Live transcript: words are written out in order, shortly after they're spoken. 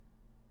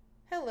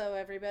Hello,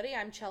 everybody.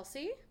 I'm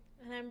Chelsea,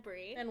 And I'm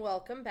Bree. and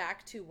welcome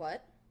back to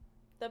What?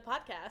 The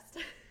podcast.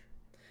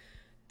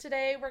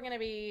 Today, we're going to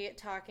be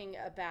talking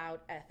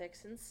about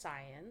ethics and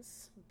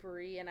science.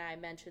 Bree and I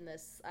mentioned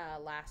this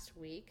last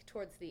week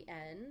towards the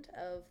end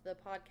of the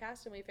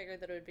podcast, and we figured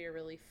that it would be a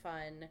really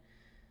fun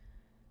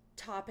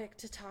topic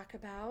to talk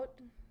about,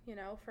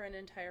 for an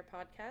entire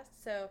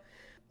podcast. So,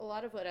 a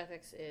lot of what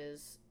ethics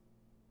is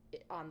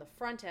on the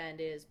front end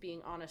is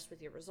being honest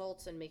with your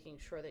results and making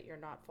sure that you're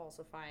not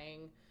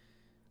falsifying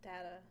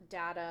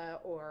data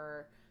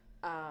or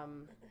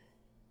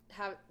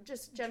have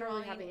just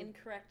generally Drawing having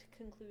incorrect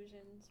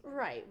conclusions.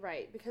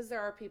 right, because there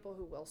are people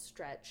who will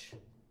stretch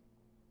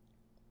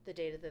the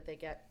data that they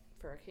get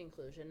for a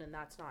conclusion, and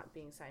that's not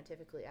being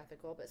scientifically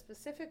ethical. But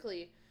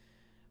specifically,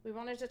 we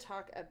wanted to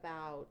talk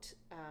about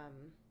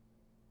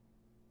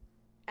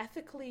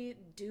ethically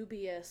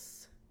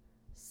dubious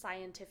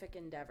scientific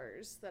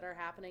endeavors that are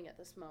happening at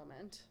this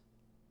moment.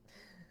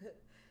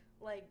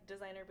 Like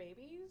designer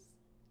babies?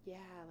 Yeah,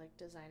 like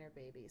designer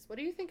babies. What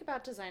do you think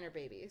about designer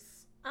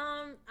babies?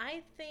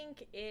 I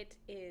think it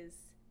is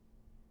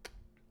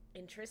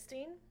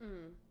interesting.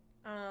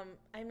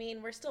 I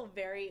mean, we're still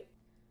I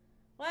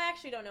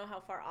actually don't know how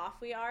far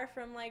off we are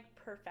from like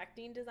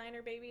perfecting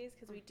designer babies,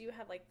 because we do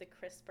have like the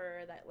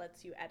CRISPR that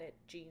lets you edit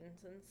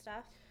genes and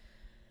stuff.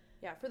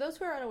 Yeah, for those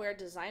who are unaware,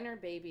 designer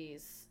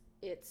babies,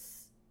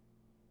 it's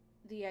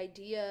the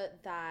idea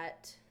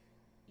that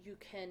you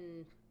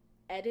can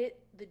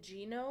edit the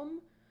genome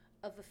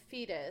of a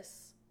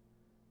fetus.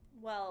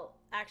 Well,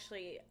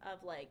 actually,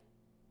 of like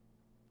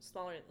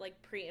smaller,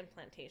 like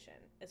pre-implantation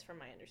is from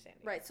my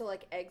understanding. Right, so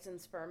like eggs and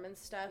sperm and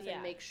stuff, Yeah.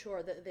 and make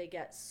sure that they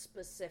get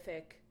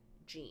specific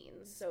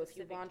genes. So if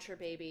you want your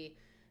baby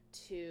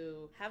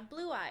to Have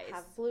blue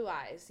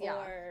eyes. yeah.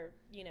 Or,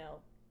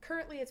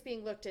 Currently, it's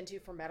being looked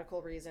into for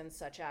medical reasons,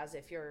 such as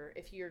if you're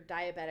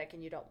diabetic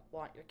and you don't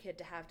want your kid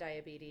to have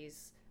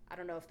diabetes. I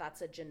don't know if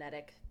that's a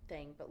genetic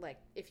thing, but like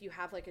if you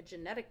have like a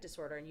genetic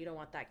disorder and you don't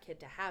want that kid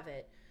to have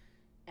it,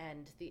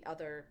 and the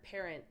other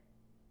parent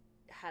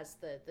has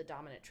the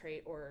dominant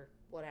trait or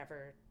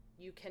whatever,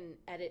 you can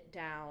edit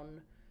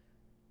down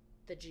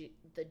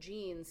the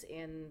genes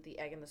in the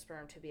egg and the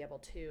sperm to be able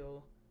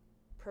to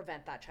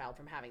prevent that child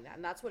from having that.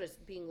 And that's what is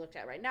being looked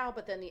at right now.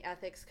 But then the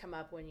ethics come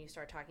up when you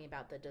start talking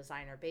about the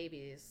designer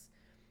babies,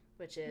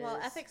 which is... Well,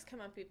 ethics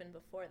come up even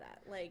before that.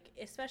 Like,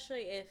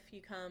 especially if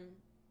you come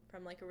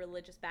from like a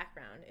religious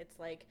background, it's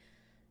like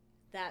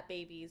that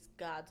baby's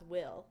God's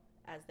will,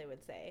 as they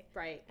would say.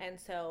 Right. And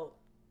so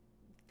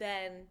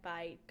then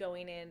by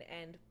going in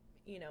and,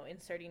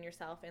 inserting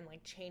yourself and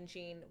like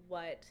changing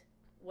what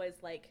was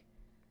like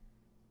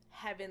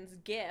heaven's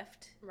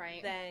gift,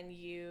 right, then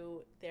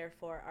you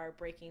therefore are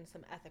breaking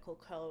some ethical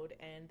code,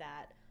 and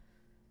that,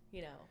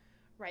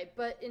 Right,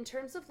 but in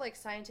terms of like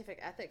scientific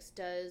ethics,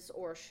 does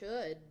or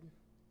should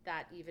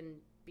that even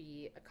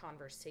be a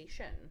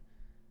conversation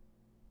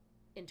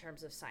in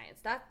terms of science?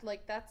 That's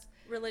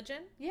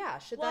religion? Yeah,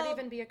 should that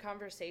even be a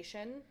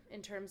conversation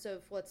in terms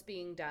of what's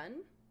being done?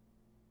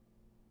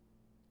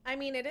 I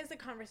mean, it is a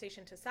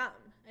conversation to some.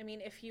 I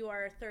mean, if you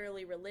are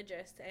thoroughly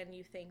religious and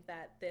you think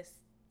that this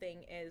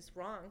thing is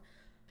wrong.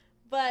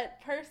 But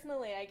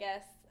personally,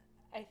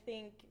 I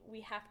think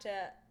we have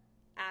to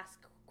ask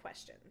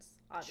questions,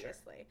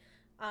 obviously.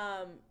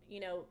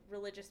 Sure.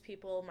 Religious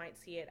people might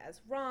see it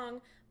as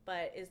wrong,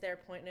 but is their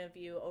point of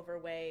view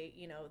overweigh,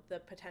 the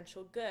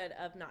potential good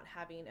of not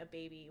having a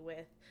baby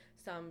with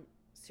some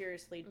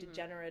seriously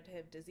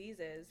degenerative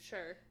diseases?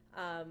 Sure.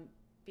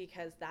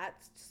 Because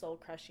that's soul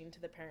crushing to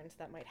the parents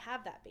that might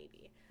have that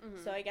baby.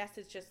 So I guess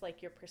it's just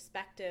like your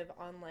perspective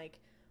on like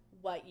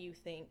what you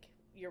think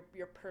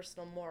your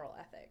personal moral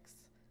ethics.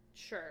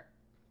 Sure.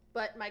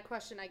 But my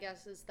question, I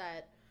guess, is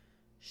that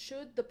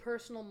should the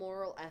personal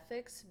moral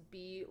ethics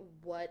be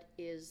what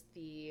is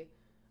the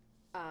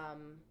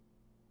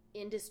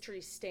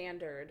industry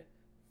standard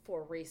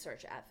for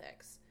research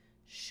ethics?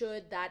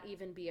 Should that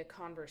even be a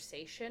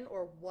conversation?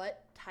 Or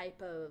what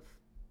type of,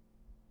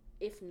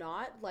 if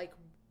not, like,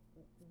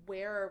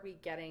 where are we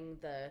getting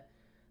the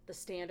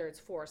standards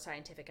for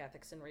scientific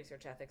ethics and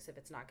research ethics if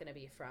it's not going to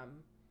be from...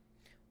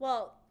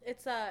 Well,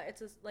 it's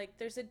like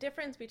there's a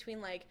difference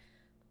between like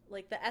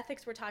the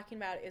ethics we're talking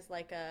about is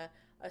like a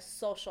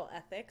social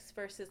ethics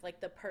versus like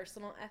the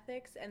personal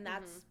ethics, and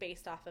that's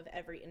based off of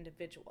every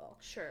individual.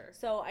 Sure.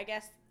 So I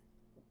guess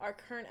our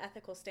current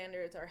ethical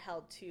standards are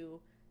held to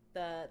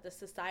the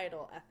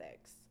societal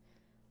ethics,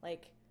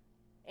 like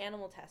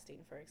animal testing,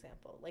 for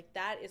example. Like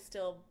that is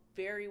still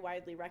very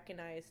widely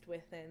recognized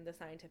within the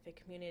scientific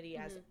community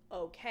as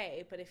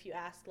okay, but if you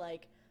ask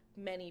like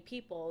many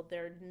people,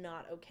 they're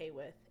not okay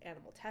with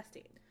animal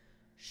testing.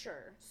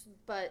 Sure.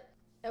 But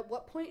at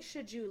what point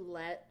should you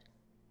let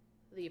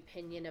the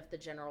opinion of the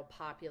general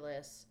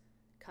populace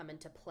come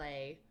into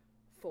play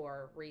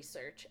for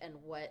research and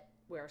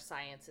where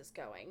science is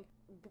going?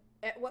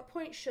 At what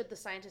point should the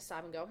scientists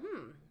stop and go,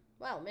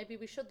 well, maybe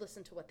we should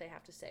listen to what they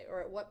have to say? Or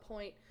at what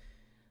point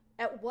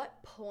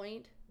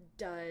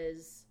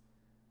does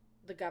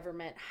the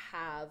government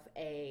have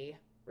a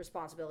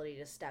responsibility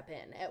to step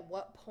in? At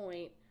what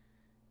point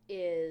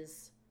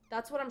is,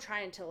 that's what I'm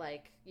trying to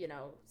like,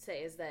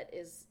 say is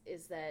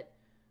that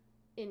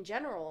in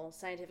general,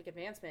 scientific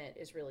advancement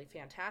is really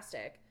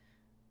fantastic,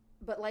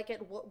 but like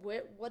at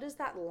what is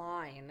that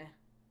line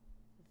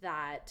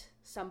that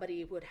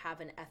somebody would have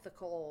an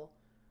ethical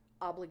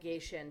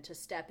obligation to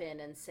step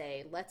in and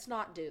say, let's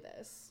not do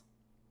this?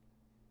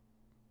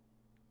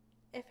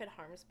 If it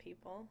harms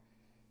people.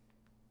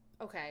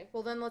 Okay,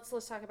 well then let's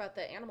talk about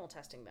the animal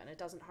testing then. It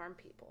doesn't harm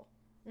people.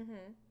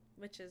 Mm-hmm.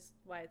 Which is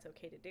why it's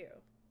okay to do.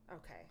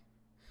 Okay.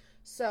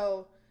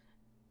 So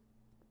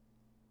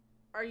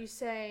are you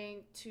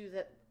saying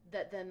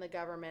that then the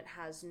government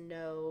has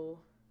no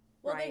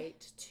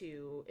right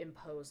to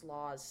impose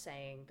laws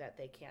saying that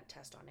they can't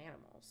test on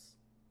animals?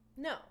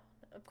 No,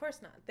 of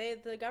course not.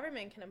 The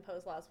government can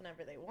impose laws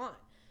whenever they want.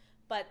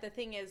 But the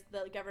thing is,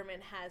 the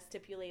government has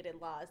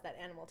stipulated laws that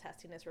animal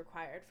testing is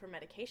required for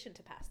medication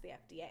to pass the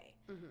FDA.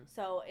 Mm-hmm.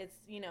 So it's,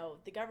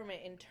 the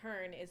government in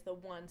turn is the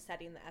one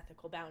setting the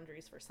ethical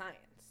boundaries for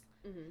science.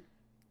 Mm-hmm.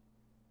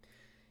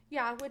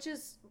 Yeah, which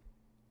is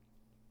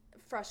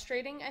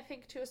frustrating, I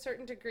think, to a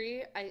certain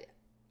degree.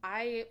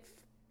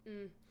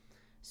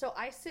 So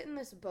I sit in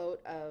this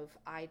boat of,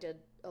 I did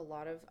a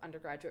lot of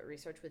undergraduate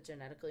research with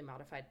genetically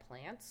modified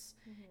plants,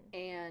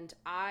 and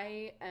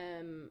I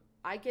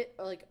get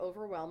like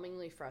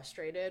overwhelmingly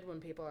frustrated when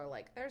people are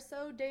like, they're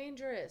so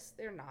dangerous.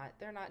 They're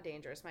not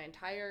dangerous. My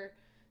entire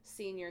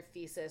senior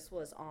thesis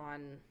was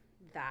on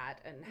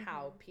that and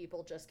how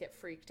people just get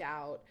freaked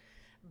out.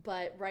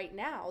 But right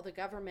now, the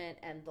government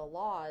and the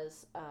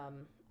laws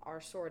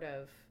are sort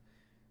of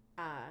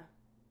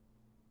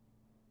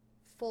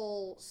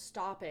full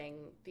stopping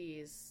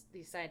these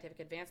scientific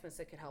advancements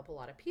that could help a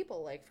lot of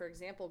people. Like, for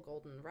example,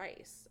 golden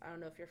rice. I don't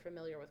know if you're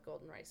familiar with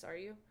golden rice, are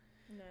you?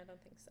 No, I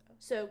don't think so.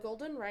 So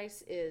golden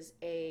rice is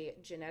a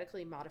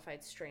genetically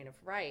modified strain of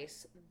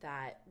rice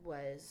that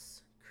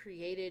was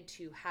created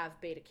to have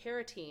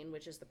beta-carotene,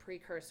 which is the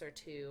precursor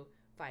to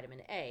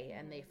vitamin A.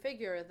 And they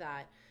figure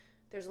that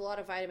there's a lot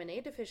of vitamin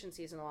A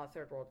deficiencies in a lot of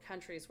third world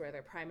countries where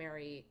their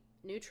primary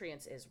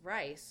nutrients is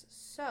rice.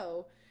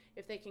 So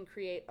if they can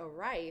create a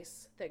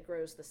rice that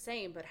grows the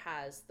same but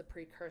has the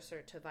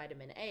precursor to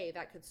vitamin A,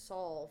 that could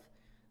solve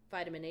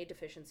vitamin A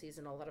deficiencies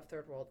in a lot of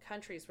third world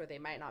countries where they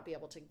might not be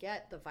able to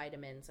get the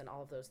vitamins and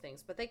all of those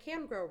things, but they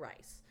can grow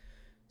rice.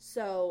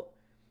 So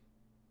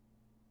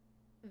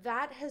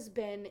that has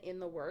been in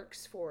the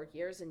works for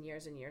years and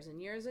years and years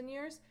and years and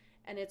years,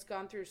 and it's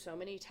gone through so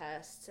many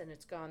tests, and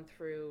it's gone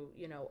through,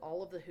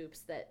 all of the hoops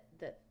that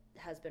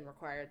has been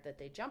required that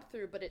they jump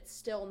through, but it's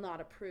still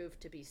not approved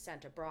to be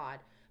sent abroad.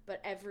 But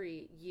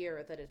every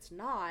year that it's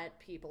not,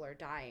 people are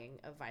dying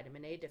of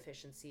vitamin A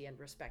deficiency and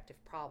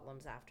respective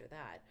problems after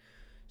that.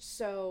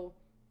 So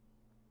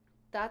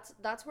that's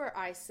where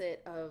I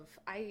sit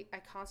I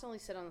constantly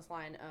sit on this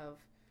line of,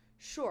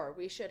 sure,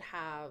 we should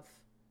have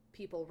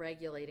people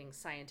regulating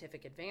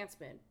scientific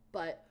advancement,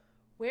 but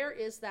where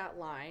is that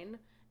line,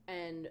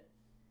 and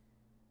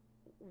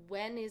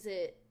when is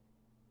it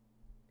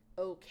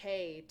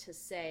okay to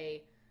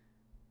say,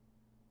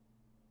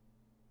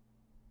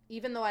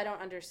 even though I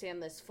don't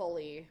understand this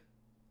fully,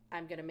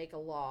 I'm going to make a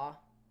law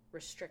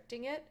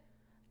restricting it?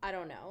 I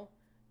don't know.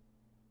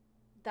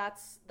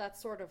 That's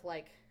sort of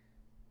like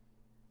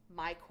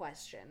my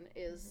question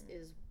is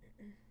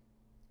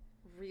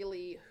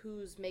really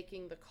who's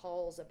making the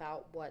calls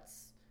about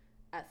what's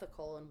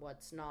ethical and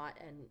what's not,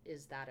 and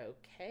is that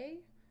okay?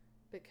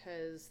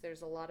 Because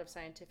there's a lot of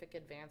scientific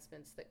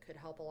advancements that could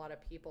help a lot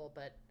of people,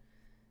 but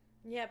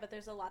yeah, but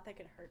there's a lot that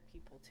could hurt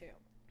people too.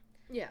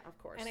 Yeah, of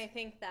course. And I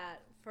think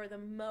that for the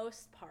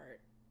most part,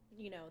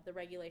 the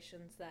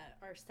regulations that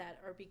are set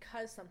are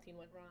because something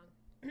went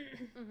wrong.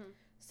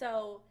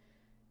 So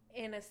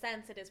in a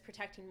sense, it is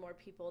protecting more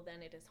people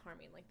than it is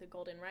harming. Like the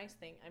golden rice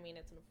thing, I mean,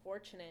 it's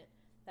unfortunate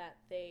that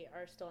they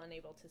are still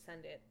unable to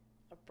send it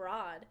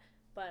abroad,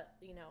 but,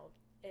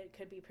 it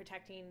could be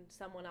protecting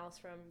someone else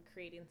from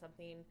creating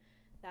something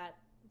that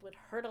would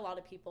hurt a lot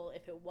of people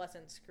if it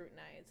wasn't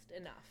scrutinized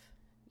enough.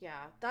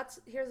 Yeah,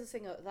 here's the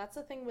thing. That's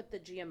the thing with the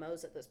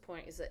GMOs at this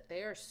point, is that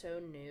they are so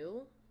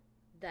new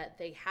that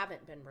they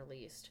haven't been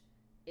released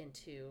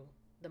into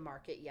the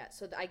market yet.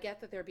 So I get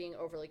that they're being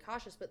overly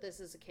cautious, but this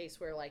is a case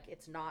where, like,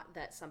 it's not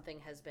that something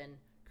has been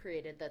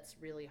created that's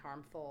really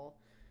harmful.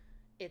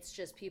 It's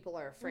just people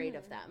are afraid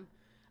of them.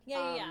 Yeah.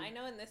 I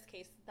know in this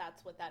case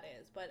that's what that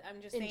is, but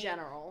I'm just saying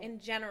in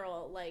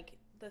general, like,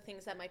 the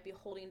things that might be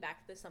holding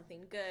back to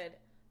something good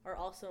are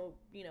also,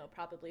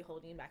 probably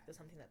holding back to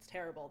something that's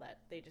terrible that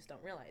they just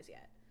don't realize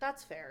yet.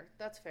 That's fair,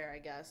 I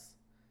guess.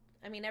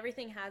 I mean,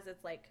 everything has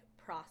its, like,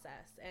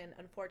 process, and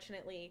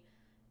unfortunately,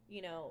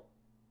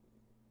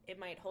 it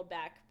might hold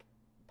back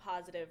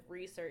positive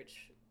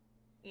research,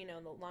 in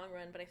the long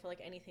run, but I feel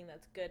like anything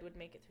that's good would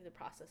make it through the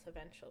process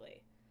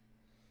eventually.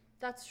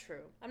 That's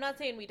true. I'm not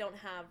saying we don't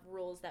have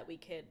rules that we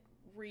could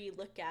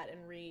re-look at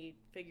and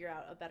re-figure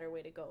out a better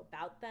way to go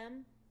about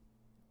them,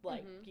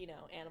 like,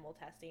 animal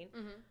testing.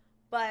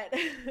 But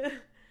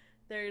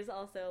there's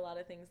also a lot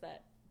of things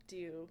that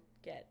do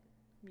get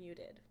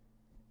muted.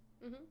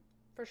 Mm-hmm.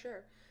 For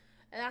sure.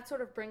 And that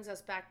sort of brings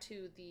us back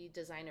to the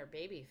designer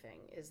baby thing,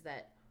 is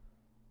that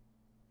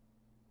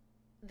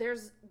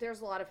there's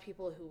a lot of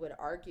people who would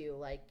argue,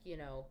 like,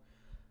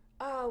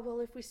 oh,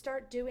 well, if we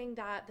start doing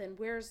that, then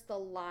where's the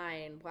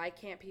line? Why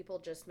can't people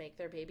just make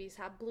their babies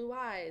have blue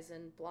eyes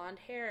and blonde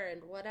hair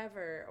and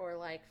whatever, or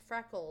like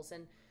freckles?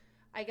 And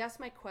I guess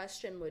my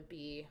question would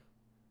be,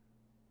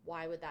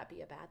 why would that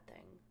be a bad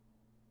thing?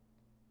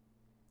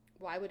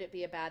 Why would it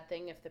be a bad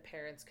thing if the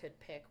parents could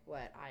pick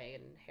what eye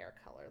and hair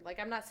color? Like,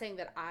 I'm not saying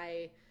that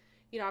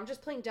I'm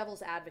just playing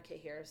devil's advocate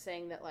here,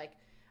 saying that, like,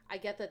 I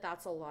get that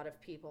that's a lot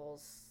of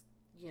people's,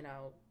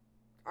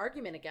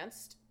 argument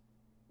against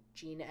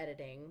gene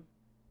editing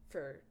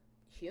for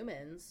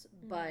humans.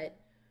 But,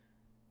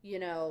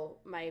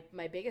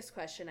 my biggest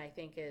question, I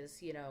think,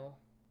 is,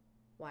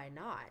 why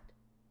not?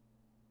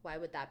 Why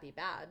would that be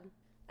bad?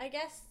 I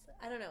guess,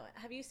 I don't know.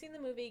 Have you seen the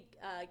movie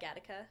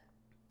Gattaca?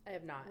 I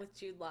have not. With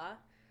Jude Law?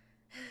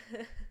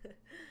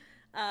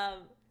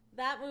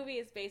 That movie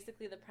is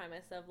basically the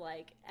premise of,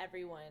 like,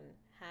 everyone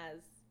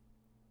has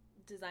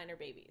designer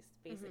babies,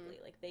 basically.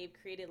 Like, they've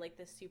created, like,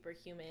 this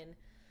superhuman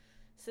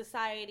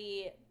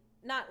society,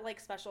 not, like,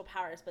 special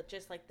powers, but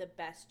just, like, the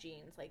best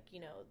genes. Like,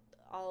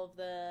 all of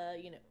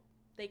the,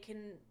 they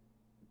can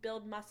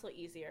build muscle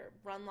easier,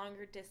 run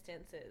longer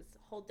distances,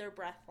 hold their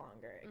breath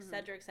longer,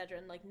 etc.,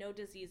 and, like, no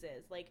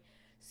diseases, like,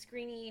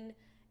 screening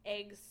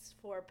eggs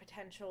for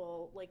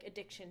potential, like,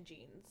 addiction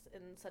genes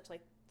and such,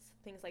 like,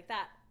 things like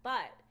that.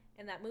 But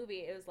in that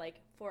movie, it was,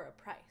 like, for a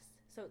price.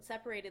 So it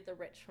separated the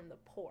rich from the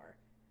poor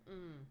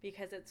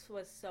because it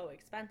was so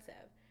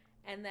expensive.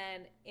 And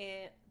then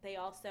they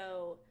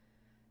also,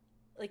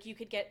 like, you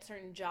could get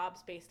certain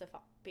jobs based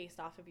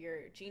off of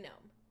your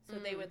genome. So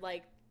they would,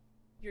 like,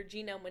 your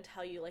genome would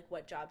tell you, like,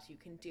 what jobs you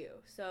can do.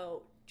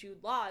 So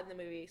Jude Law in the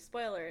movie,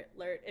 spoiler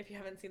alert if you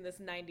haven't seen this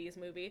 90s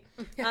movie,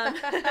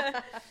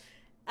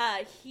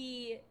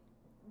 he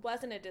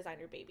wasn't a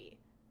designer baby,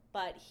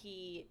 but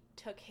he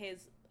took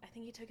his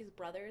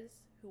brother's,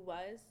 who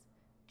was,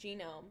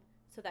 genome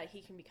so that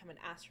he can become an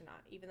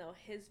astronaut, even though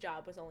his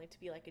job was only to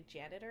be, like, a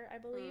janitor, I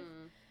believe.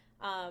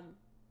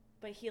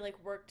 But he, like,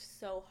 worked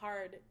so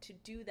hard to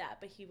do that,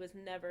 but he was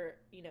never,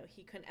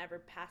 he couldn't ever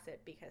pass it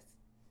because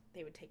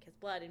they would take his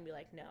blood and be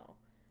like, no,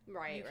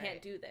 you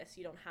can't do this.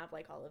 You don't have,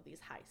 like, all of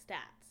these high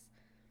stats.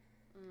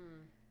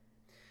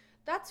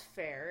 That's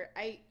fair.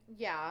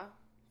 Yeah,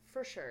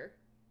 for sure.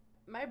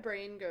 My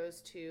brain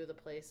goes to the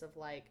place of,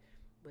 like,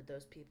 would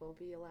those people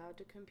be allowed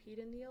to compete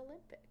in the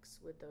Olympics?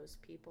 Would those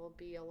people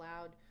be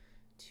allowed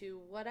to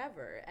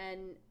whatever?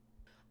 And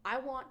I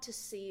want to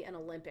see an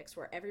Olympics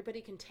where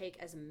everybody can take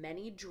as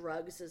many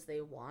drugs as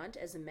they want,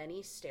 as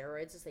many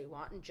steroids as they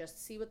want, and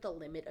just see what the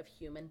limit of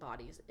human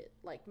bodies is.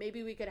 Like,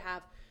 maybe we could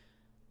have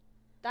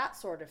that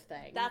sort of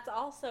thing. That's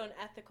also an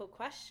ethical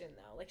question,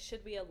 though. Like,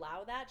 should we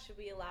allow that? Should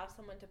we allow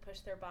someone to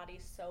push their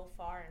bodies so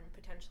far and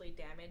potentially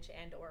damage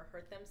and or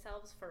hurt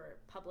themselves for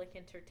public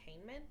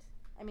entertainment?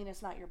 I mean,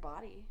 it's not your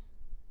body.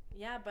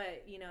 Yeah,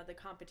 but, the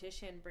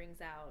competition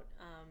brings out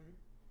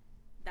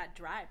that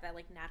drive, that,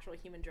 like, natural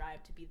human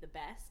drive to be the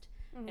best.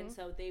 And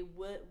so they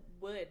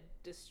would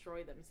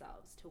destroy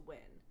themselves to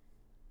win.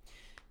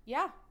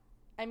 Yeah.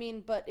 I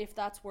mean, but if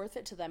that's worth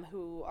it to them,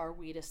 who are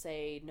we to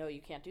say, no, you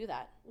can't do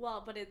that?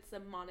 Well, but it's a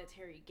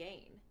monetary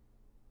gain.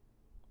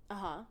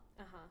 Why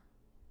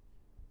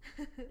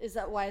is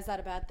that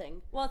a bad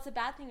thing? Well, it's a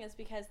bad thing is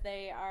because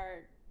they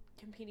are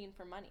competing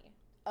for money.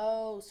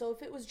 Oh, so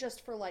if it was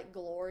just for, like,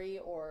 glory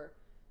or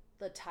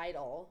the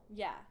title.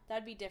 Yeah,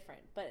 that'd be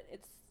different, but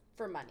it's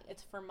for money.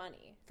 It's for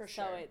money. For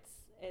sure. So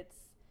it's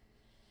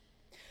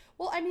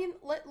Well, I mean,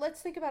 let's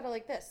think about it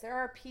like this. There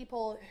are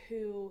people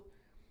who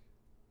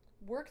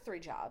work 3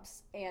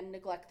 jobs and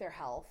neglect their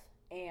health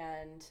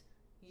and,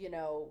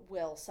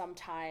 will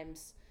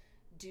sometimes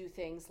do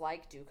things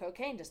like do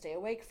cocaine to stay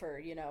awake for,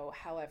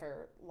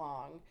 however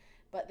long.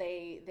 But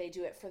they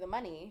do it for the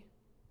money,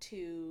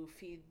 to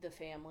feed the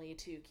family,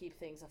 to keep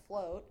things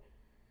afloat.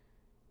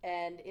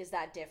 And is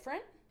that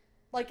different?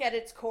 Like, at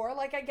its core,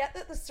 like, I get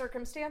that the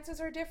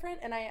circumstances are different,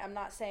 and I'm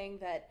not saying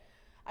that,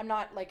 I'm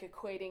not, like,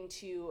 equating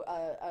to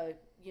a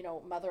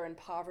mother in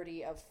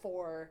poverty of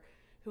 4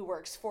 who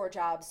works 4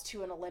 jobs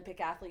to an Olympic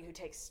athlete who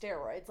takes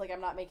steroids. Like,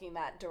 I'm not making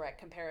that direct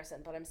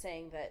comparison, but I'm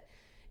saying that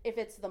if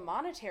it's the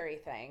monetary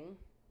thing.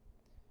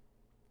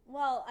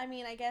 Well, I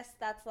mean, I guess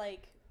that's,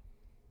 like,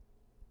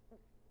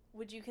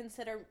 would you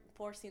consider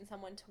forcing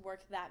someone to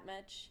work that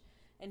much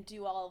and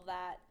do all of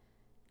that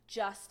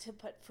just to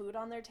put food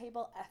on their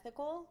table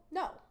ethical?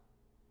 No.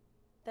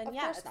 Then of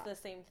yeah, course it's not. the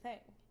same thing.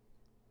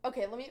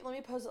 Okay, let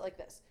me pose it like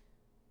this.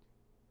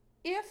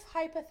 If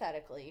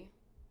hypothetically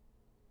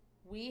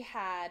we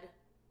had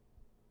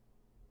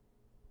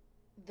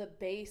the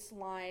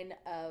baseline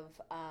of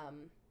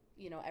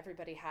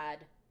everybody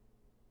had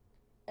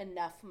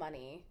enough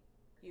money,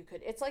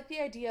 it's like the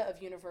idea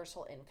of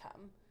universal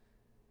income.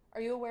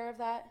 Are you aware of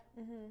that?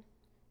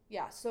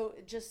 Yeah, so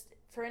just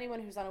for anyone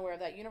who's unaware of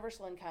that,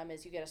 universal income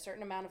is you get a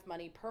certain amount of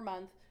money per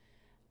month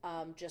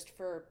just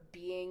for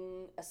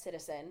being a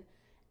citizen,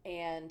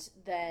 and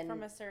then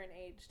from a certain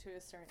age to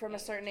a certain from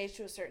age. a certain age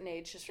to a certain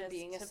age, just for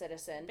being a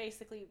citizen.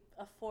 Basically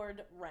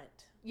afford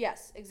rent.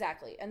 Yes,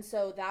 exactly. And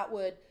so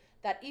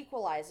that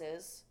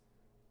equalizes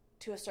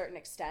to a certain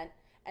extent,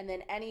 and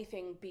then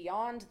anything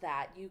beyond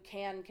that, you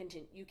can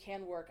continue, you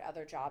can work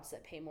other jobs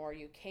that pay more,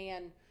 you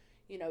can,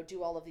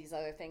 do all of these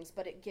other things,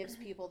 but it gives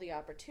people the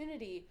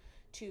opportunity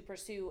to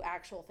pursue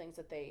actual things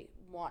that they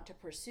want to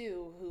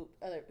pursue, who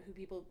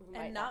people who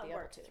might not be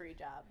able to. And not work 3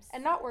 jobs.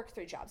 And not work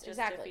 3 jobs, just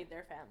exactly. to feed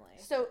their family.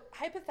 So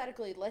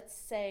hypothetically, let's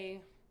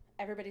say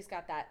everybody's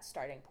got that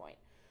starting point.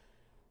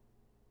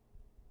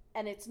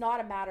 And it's not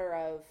a matter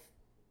of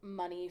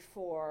money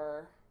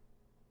for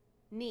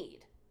need.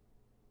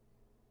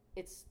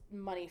 It's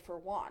money for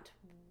want.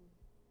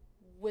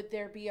 Would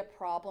there be a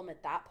problem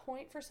at that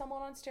point for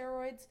someone on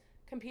steroids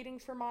competing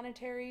for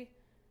monetary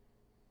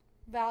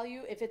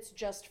value if it's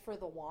just for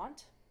the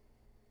want?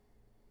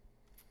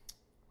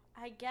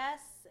 I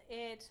guess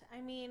if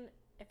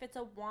it's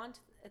a want,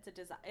 it's a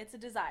desire. It's a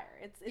desire.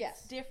 It's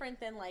yes. different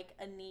than like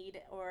a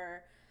need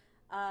or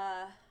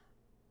I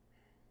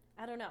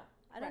don't know.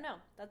 I don't know.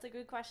 That's a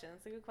good question.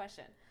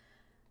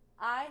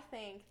 I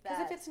think that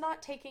because if it's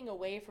not taking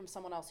away from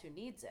someone else who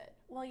needs it.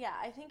 Well, yeah,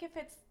 I think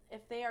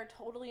if they are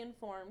totally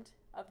informed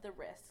of the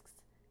risks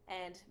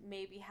and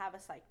maybe have a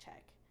psych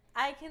check,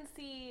 I can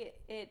see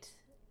it.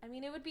 I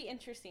mean, it would be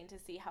interesting to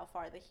see how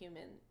far the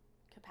human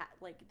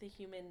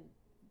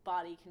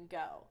body can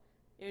go.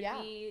 It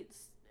would be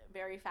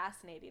very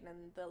fascinating,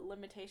 and the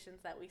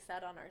limitations that we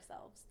set on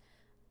ourselves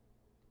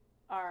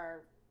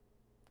are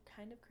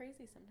kind of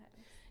crazy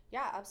sometimes.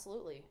 Yeah,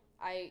 absolutely.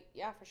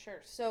 For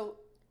sure.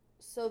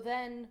 So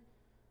then,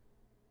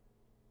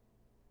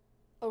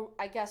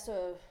 I guess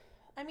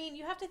I mean,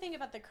 you have to think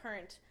about the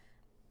current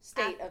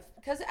state of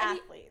because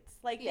athletes,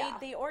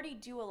 they already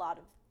do a lot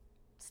of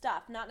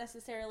stuff, not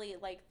necessarily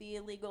like the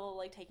illegal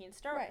like taking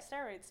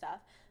steroid stuff,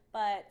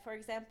 but for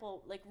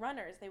example, like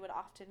runners, they would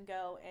often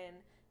go and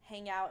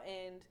hang out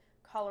in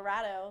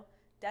Colorado,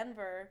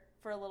 Denver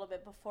for a little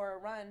bit before a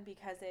run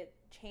because it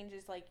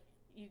changes, like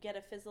you get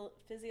a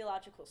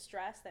physiological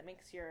stress that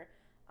makes your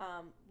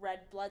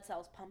red blood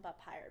cells pump up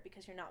higher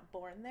because you're not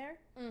born there.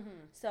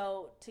 Mm-hmm.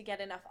 So to get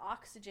enough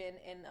oxygen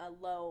in a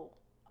low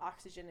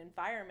oxygen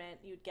environment,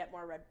 you'd get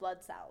more red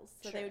blood cells.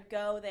 So they would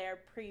go there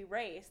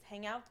pre-race,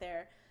 hang out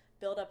there,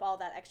 build up all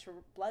that extra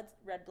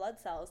red blood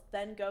cells,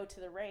 then go to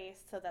the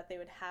race so that they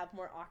would have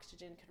more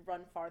oxygen, could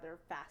run farther,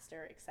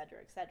 faster, etc.,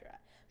 etc.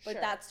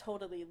 But that's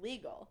totally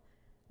legal.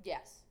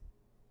 Yes.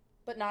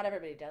 But not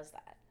everybody does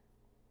that.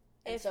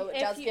 And so it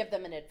does give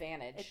them an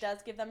advantage. It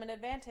does give them an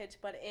advantage,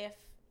 but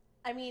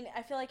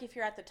I feel like if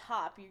you're at the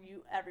top,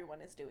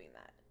 everyone is doing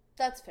that.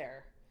 That's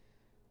fair.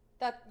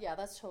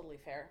 That's totally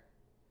fair.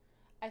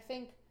 I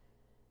think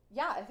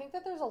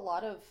that there's a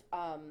lot of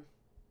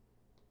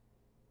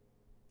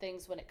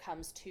things when it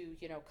comes to,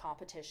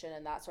 competition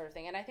and that sort of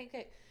thing. And I think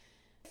that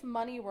if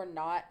money were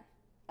not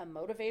a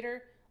motivator,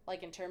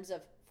 like in terms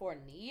of for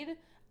need,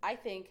 I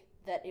think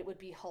that it would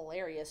be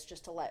hilarious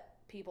just to let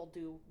people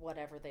do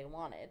whatever they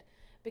wanted.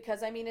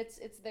 Because,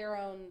 it's their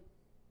own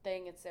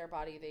thing, it's their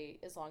body.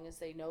 As long as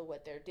they know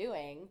what they're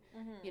doing,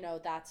 mm-hmm.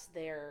 That's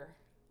their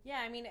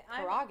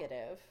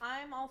prerogative.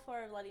 I'm all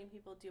for letting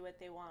people do what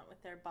they want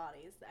with their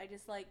bodies. I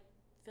just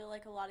feel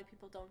like a lot of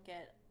people don't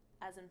get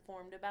as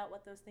informed about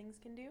what those things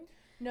can do.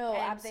 No,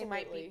 and absolutely. They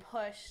might be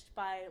pushed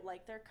by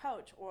their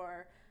coach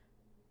or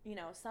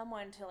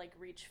someone to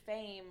reach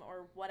fame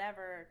or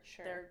whatever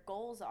their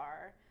goals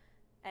are,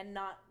 and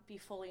not be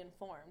fully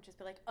informed. Just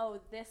be like, oh,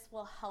 this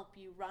will help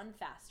you run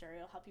faster,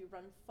 it'll help you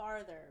run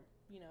farther,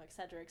 et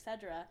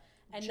cetera,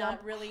 and jump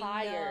not really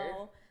higher.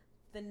 Know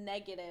the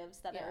negatives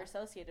that are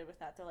associated with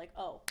that. They're like,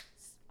 oh,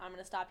 I'm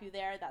going to stop you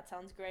there. That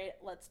sounds great.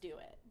 Let's do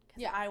it.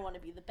 Because I want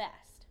to be the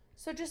best.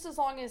 So just as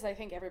long as I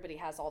think everybody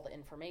has all the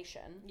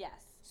information.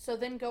 Yes. So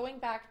then going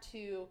back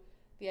to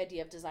the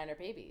idea of designer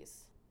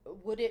babies,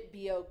 would it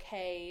be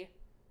okay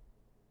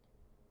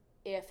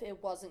if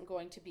it wasn't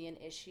going to be an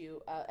issue?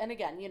 And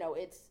again,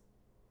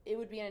 it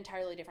would be an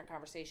entirely different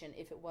conversation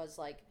if it was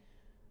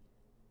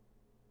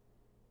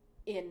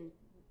in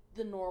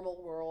the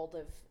normal world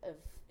of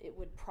it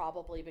would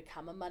probably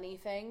become a money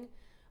thing.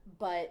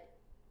 But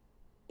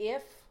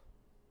if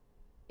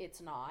it's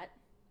not,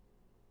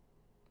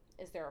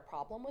 is there a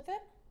problem with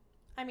it?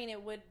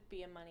 It would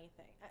be a money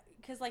thing.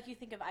 Because, you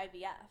think of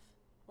IVF.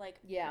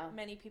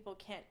 Many people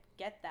can't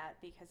get that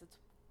because it's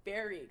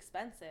very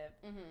expensive.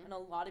 Mm-hmm. And a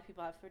lot of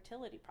people have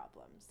fertility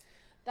problems.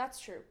 That's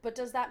true. But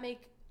does that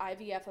make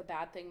IVF a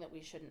bad thing that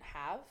we shouldn't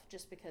have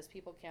just because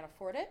people can't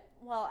afford it?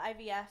 Well,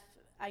 IVF,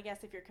 I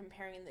guess if you're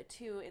comparing the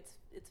two,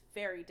 it's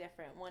very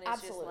different. One is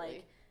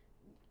Absolutely.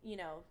 just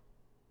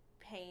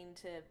paying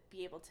to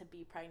be able to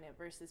be pregnant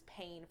versus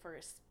paying for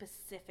a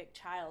specific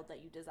child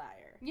that you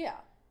desire.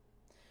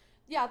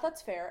 Yeah,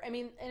 that's fair. And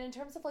in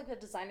terms of the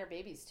designer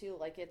babies too,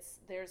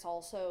 there's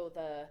also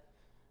the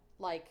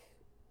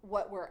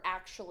what we're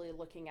actually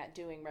looking at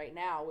doing right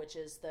now, which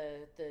is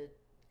the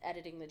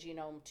editing the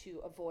genome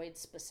to avoid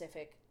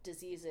specific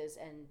diseases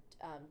and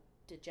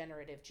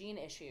degenerative gene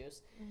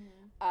issues.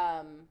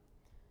 Mm-hmm.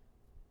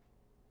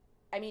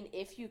 I mean,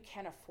 if you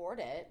can afford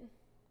it,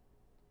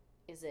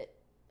 is it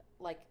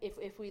like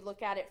if we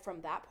look at it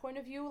from that point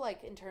of view,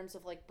 like in terms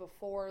of like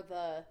before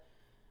the,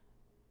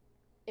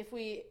 if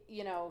we,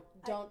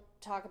 don't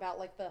talk about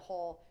like the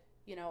whole,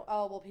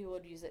 oh, well, people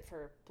would use it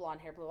for blonde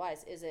hair, blue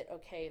eyes. Is it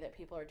okay that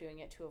people are doing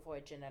it to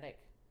avoid genetic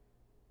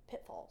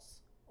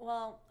pitfalls?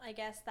 Well, I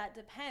guess that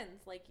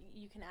depends. Like,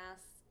 you can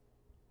ask,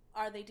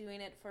 are they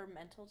doing it for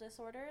mental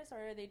disorders,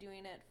 or are they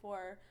doing it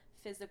for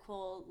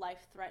physical,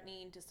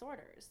 life-threatening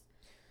disorders?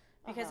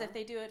 Because if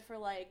they do it for,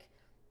 like,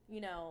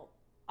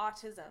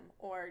 autism,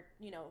 or,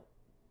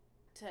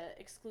 to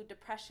exclude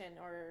depression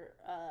or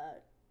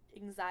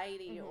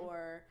anxiety, mm-hmm.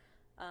 or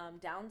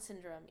Down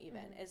syndrome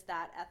even, mm-hmm. is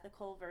that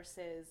ethical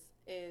versus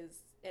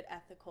is it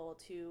ethical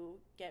to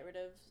get rid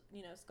of,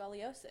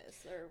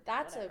 scoliosis or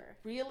That's whatever?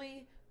 A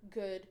really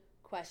good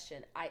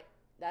question.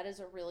 That is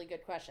a really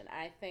good question.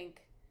 I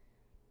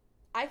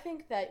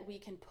think that we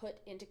can put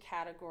into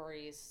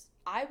categories.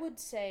 I would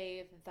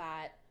say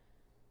that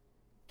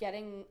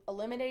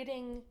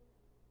eliminating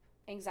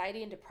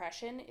anxiety and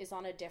depression is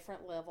on a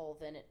different level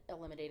than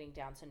eliminating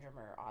Down syndrome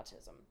or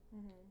autism.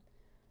 Mm-hmm.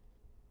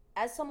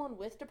 As someone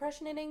with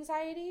depression and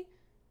anxiety,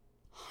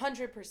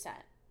 100%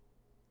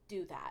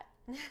 do that.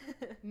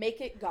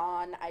 Make it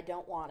gone. I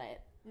don't want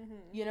it. Mm-hmm.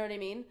 You know what I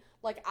mean?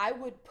 Like, I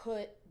would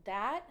put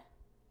that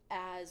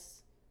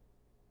as,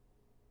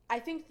 I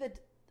think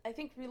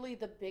really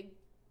the big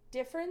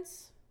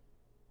difference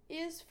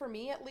is, for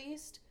me at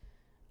least,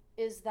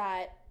 is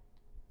that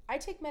I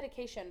take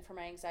medication for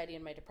my anxiety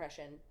and my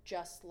depression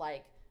just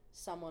like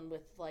someone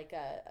with like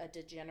a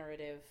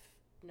degenerative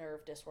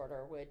nerve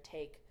disorder would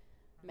take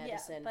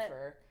medicine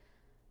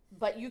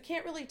but you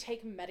can't really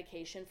take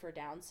medication for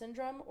Down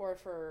syndrome or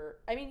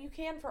you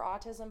can for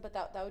autism, but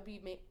that would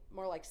be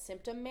more like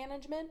symptom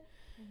management.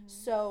 Mm-hmm.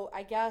 So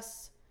I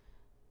guess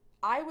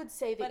I would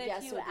say that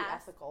yes, it would be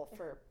ethical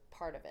for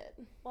part of it.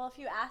 Well, if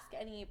you ask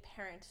any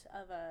parent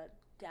of a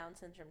Down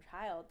syndrome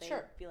child, they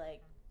would be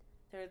like,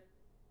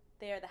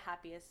 they are the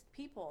happiest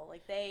people.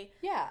 Like they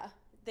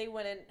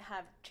wouldn't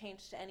have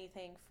changed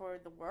anything for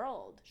the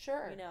world.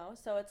 Sure.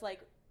 So it's like,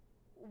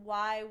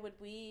 why would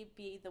we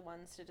be the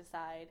ones to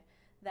decide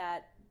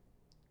that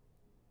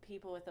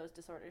people with those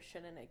disorders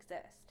shouldn't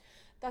exist?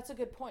 That's a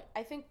good point.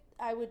 I think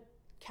I would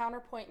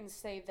counterpoint and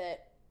say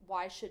that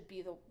why should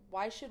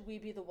we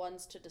be the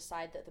ones to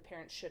decide that the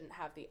parents shouldn't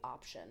have the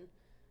option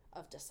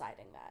of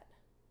deciding that?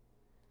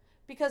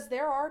 Because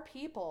there are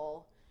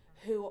people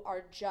who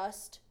are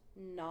just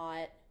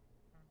not,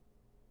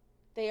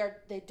 they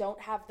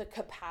don't have the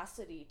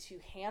capacity to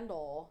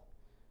handle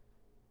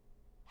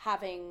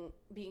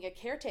being a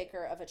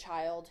caretaker of a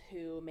child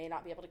who may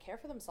not be able to care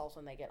for themselves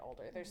when they get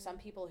older. There's some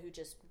people who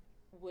just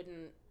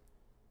wouldn't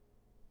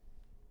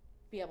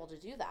be able to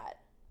do that.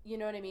 You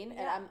know what I mean?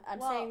 Yeah. And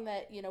I'm saying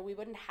that, we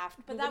wouldn't have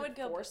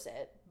to, force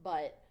it,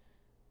 but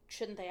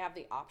shouldn't they have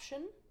the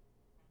option?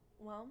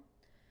 Well,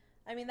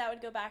 that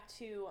would go back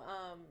to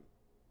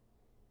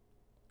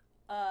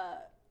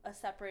a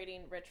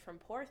separating rich from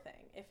poor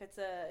thing. If it's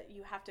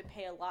you have to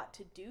pay a lot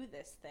to do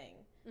this thing,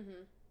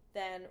 mm-hmm.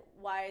 then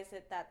why is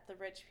it that the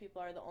rich people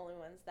are the only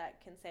ones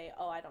that can say,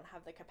 oh, I don't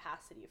have the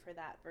capacity for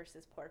that,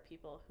 versus poor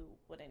people who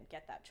wouldn't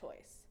get that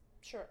choice?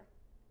 Sure.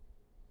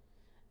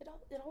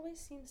 It always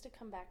seems to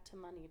come back to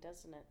money,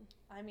 doesn't it?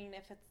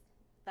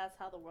 That's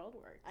how the world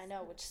works. I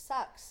know, which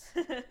sucks.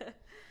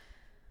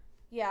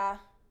 Yeah.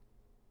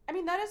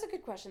 That is a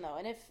good question, though.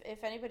 And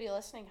if anybody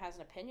listening has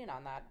an opinion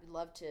on that, we'd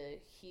love to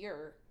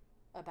hear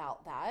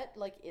about that.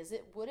 Like,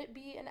 would it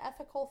be an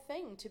ethical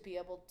thing to be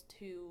able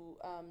to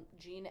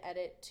gene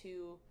edit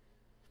to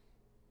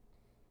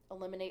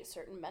eliminate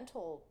certain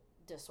mental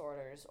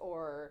disorders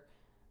or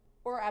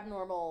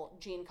abnormal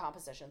gene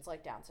compositions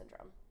like Down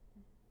syndrome?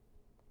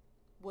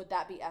 Would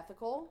that be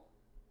ethical?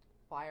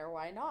 Why or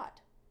why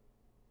not?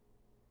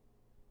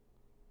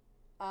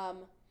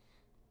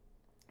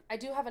 I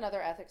do have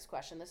another ethics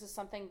question. This is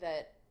something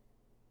that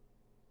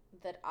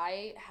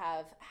I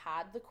have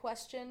had the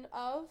question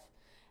of,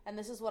 and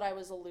this is what I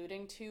was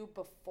alluding to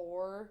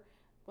before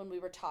when we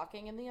were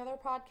talking in the other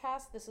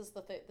podcast. This is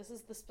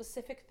the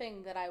specific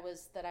thing that I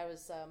was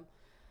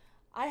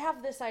I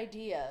have this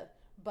idea,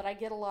 but I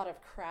get a lot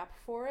of crap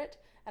for it,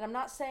 and I'm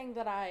not saying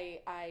that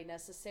I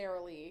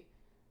necessarily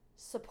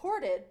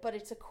support it, but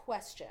it's a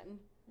question.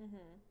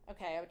 Mm-hmm.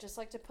 Okay, I would just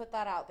like to put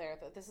that out there,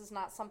 that this is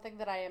not something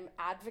that I am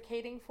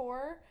advocating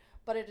for,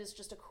 but it is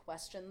just a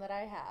question that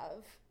I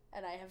have,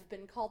 and I have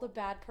been called a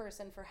bad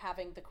person for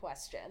having the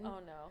question. Oh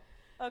no.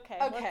 Okay,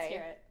 let's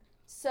hear it.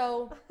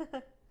 So,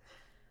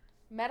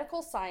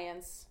 medical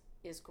science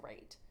is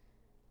great,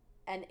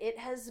 and it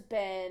has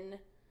been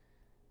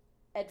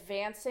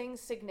advancing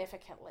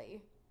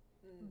significantly,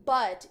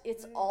 but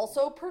it's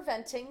also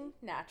preventing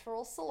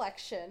natural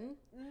selection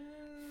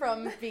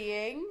from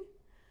being...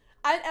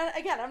 And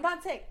again, I'm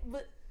not saying...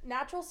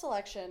 Natural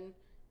selection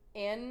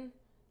in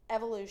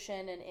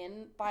evolution and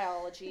in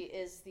biology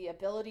is the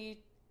ability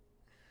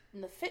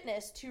and the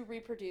fitness to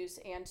reproduce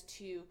and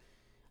to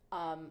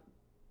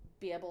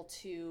be able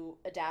to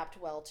adapt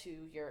well to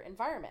your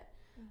environment.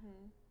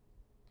 Mm-hmm.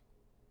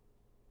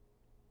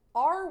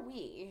 Are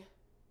we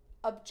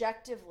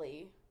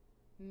objectively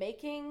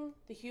making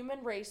the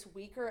human race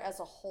weaker as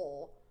a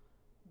whole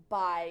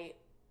by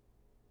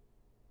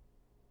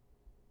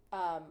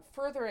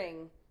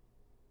furthering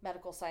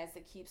medical science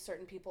that keeps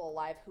certain people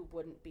alive who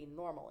wouldn't be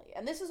normally?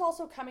 And this is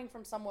also coming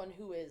from someone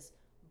who is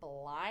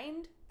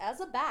blind as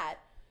a bat,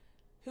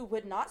 who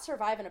would not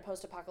survive in a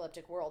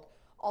post-apocalyptic world,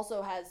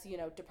 also has,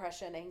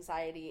 depression,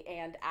 anxiety,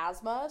 and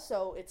asthma.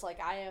 So it's like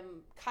I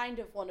am kind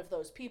of one of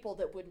those people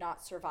that would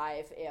not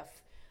survive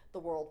if the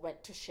world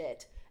went to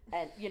shit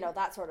and,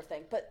 that sort of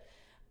thing.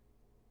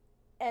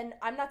 And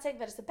I'm not saying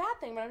that it's a bad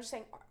thing, but I'm just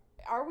saying,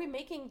 are we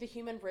making the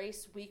human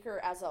race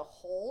weaker as a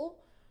whole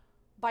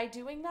by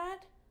doing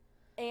that?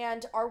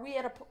 And are we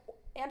at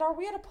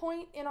a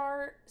point in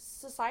our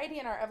society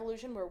and our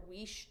evolution where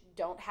we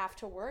don't have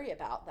to worry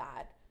about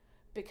that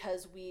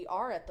because we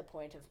are at the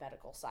point of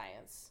medical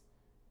science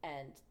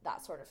and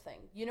that sort of thing?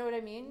 You know what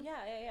I mean?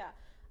 Yeah.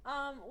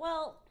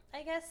 Well,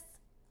 I guess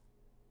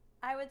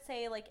I would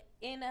say, like,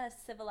 in a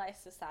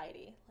civilized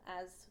society,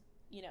 as,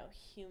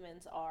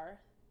 humans are,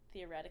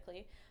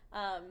 theoretically,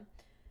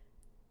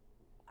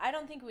 I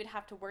don't think we'd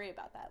have to worry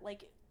about that.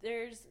 Like,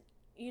 there's,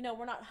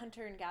 we're not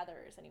hunter and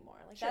gatherers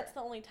anymore. Like, Sure. That's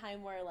the only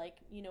time where, like,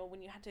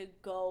 when you had to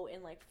go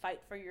and, like,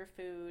 fight for your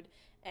food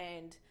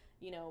and,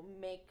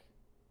 make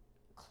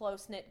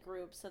close-knit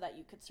groups so that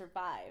you could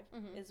survive,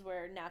 mm-hmm. is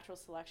where natural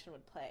selection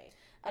would play.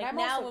 And like, I'm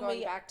also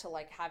going back to,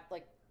 like, have,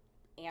 like,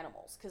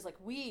 animals, because, like,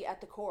 we at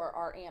the core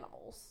are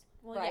animals,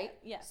 right?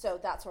 Yeah. So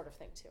that sort of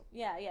thing too.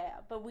 Yeah.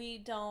 But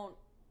we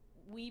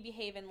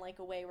behave in, like,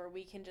 a way where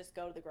we can just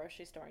go to the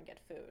grocery store and get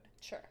food.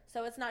 Sure.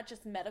 So it's not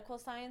just medical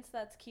science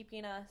that's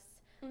keeping us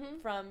mm-hmm.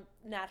 from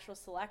natural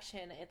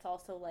selection. It's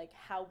also, like,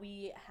 how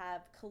we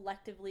have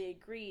collectively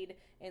agreed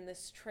in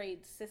this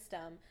trade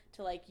system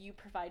to, like, you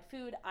provide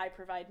food, I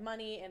provide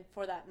money, and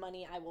for that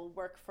money I will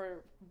work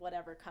for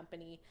whatever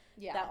company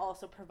that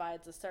also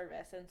provides a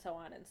service, and so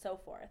on and so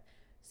forth.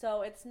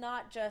 So it's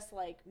not just,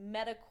 like,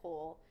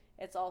 medical,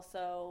 it's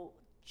also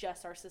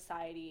just our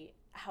society,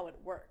 how it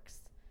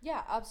works.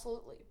 Yeah,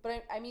 absolutely.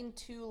 But I mean,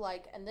 too,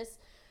 like, and this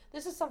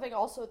is something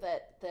also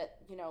that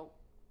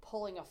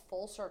pulling a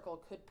full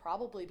circle could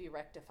probably be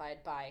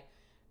rectified by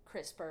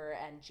CRISPR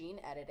and gene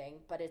editing,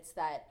 but it's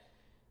that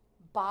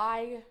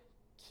by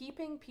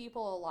keeping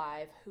people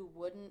alive who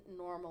wouldn't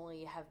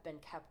normally have been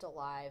kept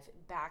alive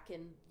back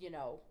in,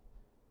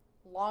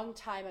 long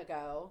time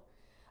ago,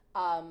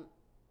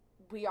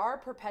 we are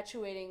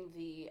perpetuating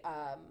the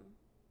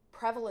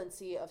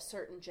prevalency of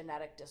certain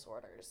genetic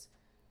disorders.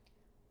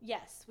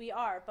 Yes, we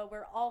are, but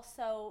we're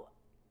also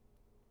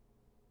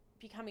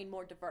becoming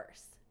more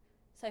diverse.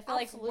 So I feel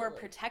Absolutely. like we're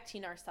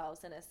protecting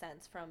ourselves in a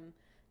sense from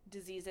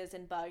diseases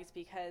and bugs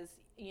because,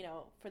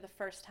 for the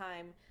first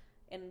time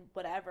in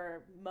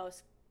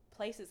most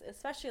places,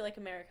 especially like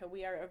America,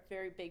 we are a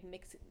very big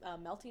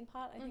melting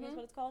pot, I think mm-hmm. is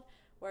what it's called,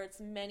 where it's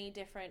many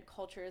different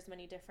cultures,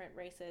 many different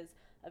races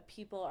of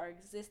people are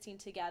existing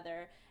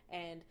together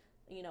and,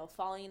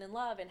 falling in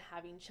love and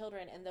having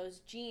children. And those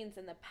genes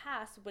in the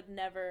past would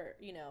never,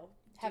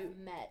 have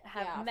met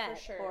for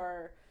sure.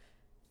 Or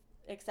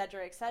et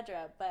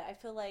cetera, but I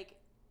feel like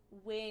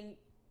when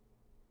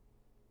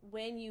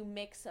you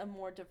mix a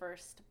more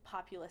diverse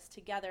populace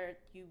together,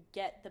 you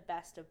get the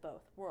best of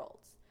both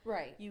worlds.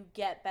 Right. You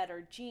get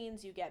better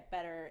genes, you get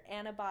better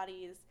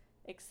antibodies,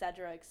 et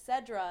cetera,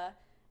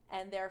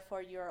 and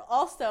therefore you're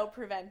also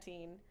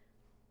preventing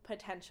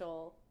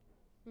potential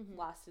mm-hmm.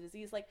 loss to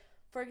disease. Like,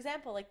 for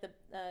example, like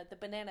the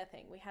banana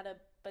thing. We had a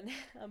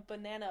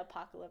banana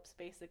apocalypse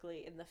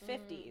basically in the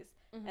 50s,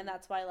 mm-hmm. and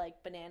that's why,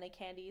 like, banana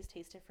candies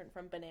taste different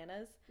from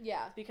bananas.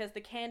 Yeah. Because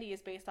the candy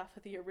is based off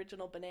of the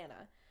original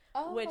banana,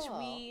 oh. which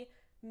we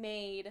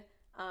made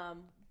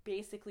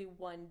basically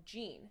one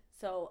gene.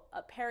 So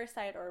a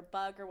parasite or a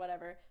bug or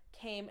whatever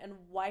came and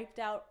wiped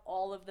out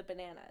all of the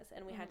bananas,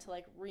 and we mm-hmm. had to,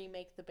 like,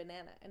 remake the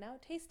banana, and now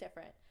it tastes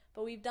different.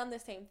 But we've done the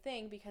same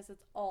thing because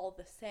it's all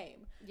the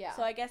same. Yeah.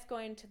 So I guess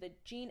going to the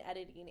gene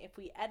editing, if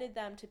we edit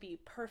them to be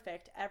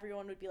perfect,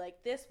 everyone would be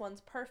like, this one's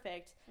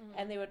perfect. Mm-hmm.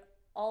 And they would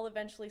all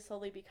eventually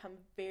slowly become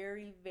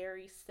very,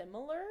 very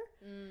similar.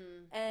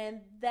 Mm. And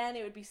then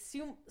it would be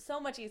so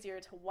much easier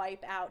to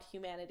wipe out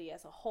humanity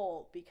as a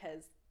whole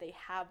because they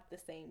have the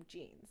same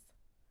genes.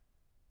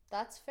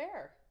 That's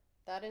fair.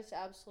 That is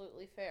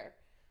absolutely fair.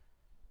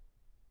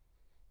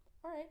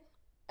 All right.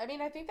 I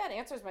mean, I think that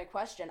answers my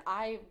question.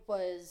 I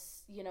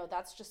was,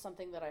 that's just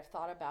something that I've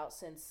thought about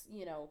since,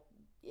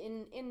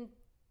 in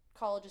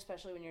college,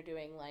 especially when you're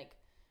doing like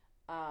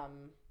a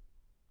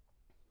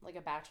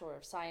Bachelor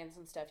of Science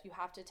and stuff, you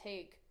have to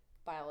take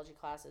biology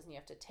classes and you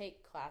have to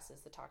take classes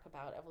that talk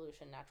about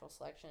evolution, natural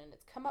selection. And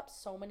it's come up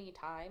so many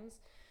times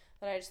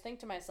that I just think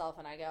to myself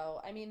and I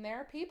go, I mean, there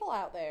are people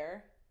out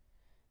there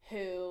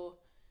who,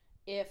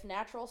 if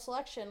natural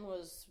selection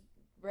was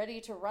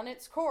ready to run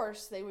its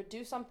course, they would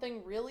do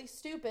something really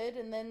stupid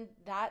and then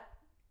that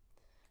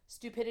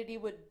stupidity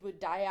would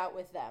die out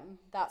with them,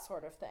 that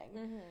sort of thing.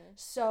 Mm-hmm.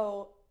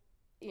 So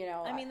you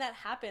know, I mean, that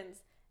happens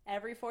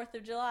every 4th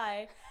of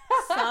July.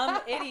 Some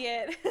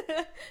idiot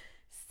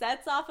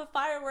sets off a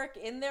firework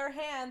in their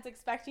hands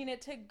expecting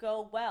it to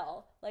go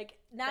well. Like,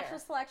 natural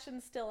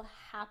selection still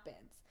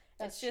happens.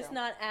 That's it's just true.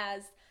 not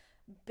as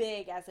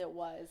big as it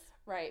was.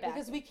 Right,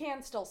 because we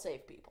can still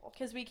save people.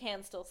 Because we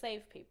can still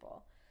save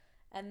people.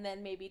 And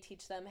then maybe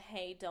teach them,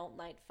 hey, don't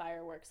light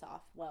fireworks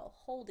off while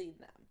holding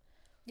them.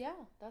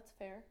 Yeah, that's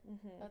fair.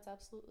 Mm-hmm. That's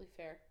absolutely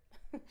fair.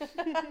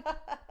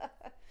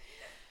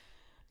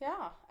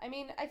 Yeah, I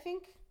mean, I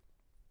think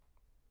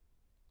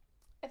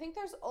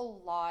there's a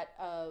lot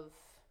of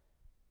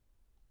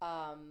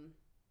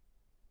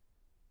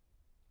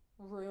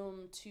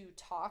room to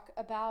talk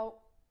about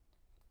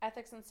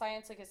ethics and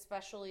science, like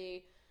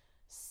especially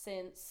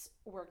since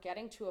we're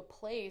getting to a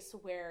place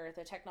where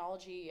the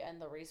technology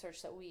and the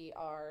research that we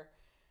are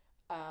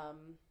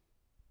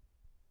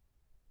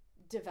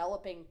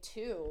developing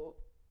too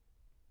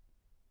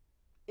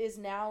is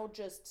now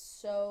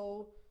just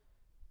so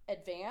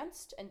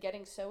advanced and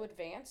getting so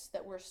advanced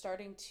that we're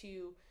starting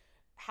to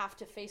have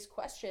to face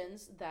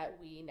questions that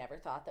we never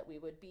thought that we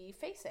would be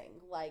facing.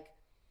 Like,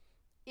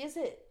 is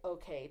it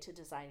okay to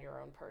design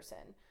your own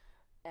person?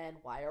 And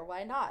why or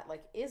why not?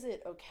 Like, is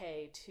it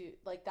okay to,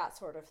 like, that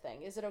sort of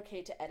thing? Is it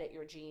okay to edit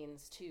your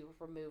genes to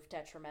remove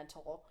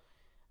detrimental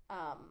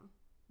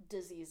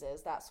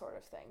diseases, that sort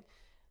of thing?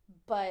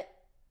 But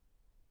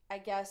I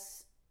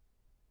guess,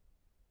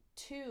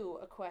 too,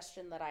 a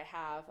question that I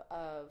have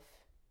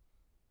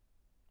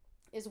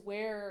is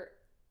where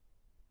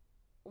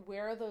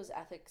are those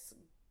ethics,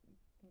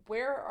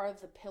 where are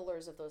the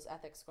pillars of those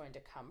ethics going to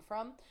come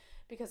from?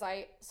 Because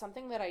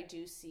something that I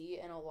do see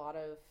in a lot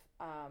of,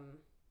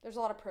 there's a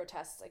lot of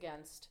protests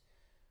against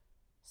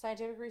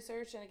scientific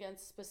research and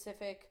against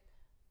specific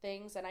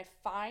things, and I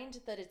find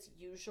that it's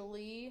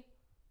usually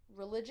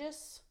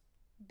religious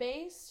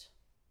based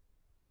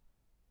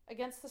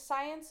against the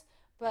science.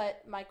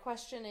 But my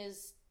question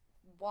is,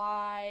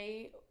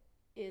 why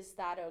is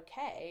that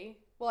okay?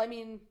 Well, I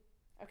mean,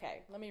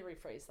 okay, let me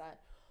rephrase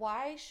that.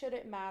 Why should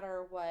it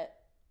matter what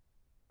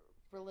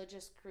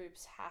religious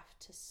groups have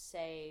to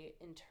say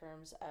in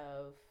terms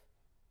of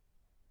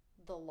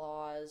the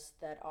laws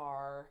that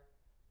are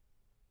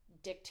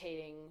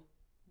dictating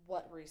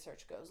what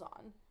research goes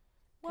on?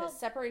 Because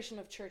separation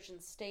of church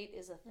and state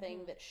is a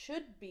thing that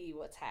should be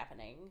what's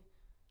happening.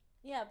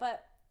 Yeah,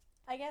 but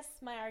I guess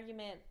my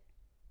argument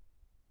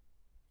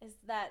is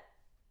that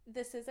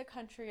this is a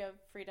country of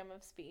freedom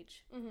of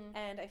speech,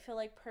 and I feel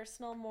like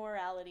personal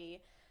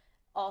morality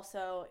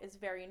also is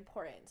very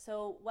important.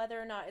 So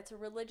whether or not it's a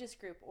religious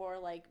group or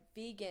like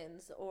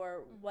vegans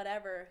or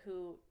whatever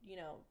who, you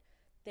know,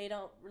 they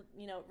don't,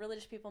 you know,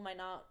 religious people might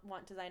not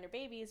want designer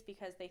babies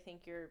because they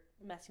think you're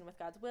messing with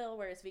God's will,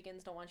 whereas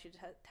vegans don't want you to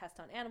test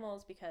on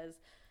animals because,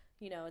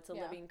 you know, it's a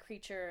living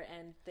creature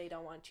and they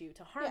don't want you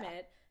to harm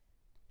it.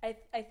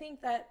 I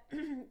think that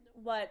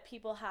what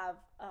people have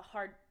a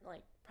hard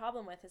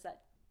problem with is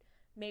that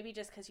maybe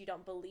just because you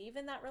don't believe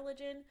in that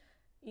religion,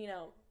 you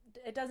know,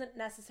 it doesn't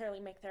necessarily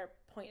make their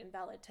point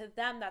invalid. To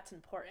them, that's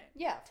important.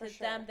 Yeah, for sure.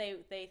 To them,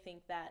 they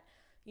think that,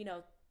 you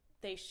know,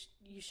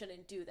 you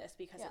shouldn't do this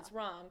because it's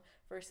wrong,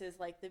 versus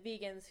like the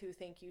vegans who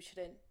think you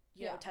shouldn't,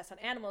 you know, test on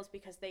animals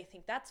because they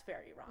think that's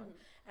very wrong.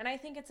 And I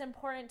think it's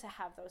important to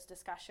have those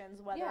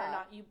discussions, whether or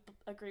not you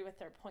agree with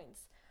their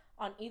points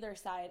on either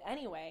side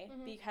anyway,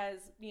 because,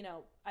 you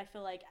know, I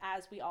feel like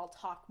as we all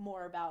talk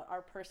more about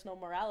our personal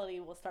morality,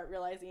 we'll start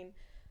realizing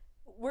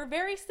we're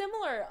very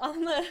similar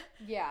on the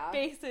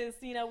basis.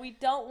 You know, we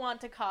don't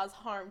want to cause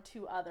harm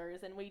to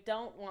others, and we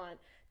don't want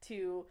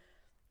to,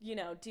 you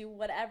know, do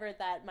whatever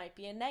that might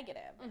be a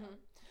negative.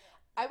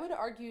 I would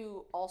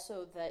argue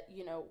also that,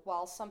 you know,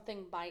 while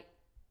something might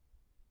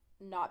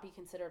not be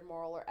considered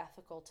moral or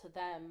ethical to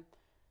them,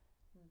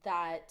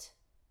 that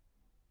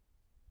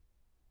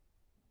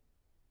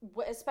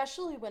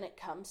especially when it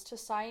comes to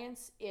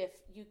science, if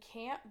you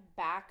can't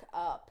back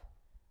up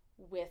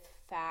with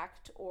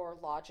fact or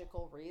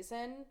logical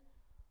reason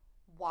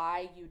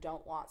why you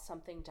don't want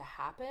something to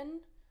happen,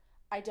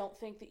 I don't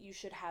think that you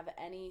should have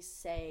any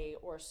say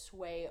or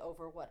sway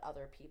over what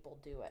other people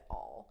do at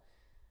all.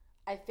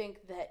 I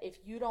think that if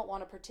you don't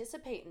want to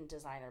participate in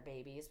designer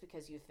babies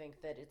because you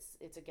think that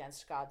it's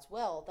against God's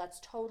will, that's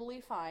totally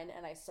fine,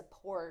 and I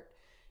support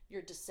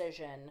your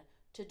decision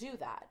to do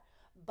that.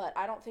 But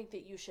I don't think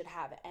that you should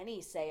have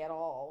any say at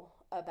all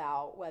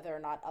about whether or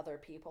not other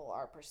people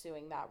are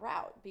pursuing that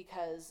route,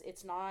 because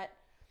it's not,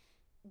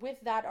 with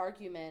that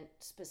argument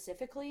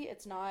specifically,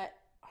 it's not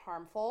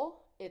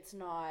harmful, it's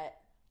not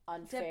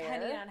unfair.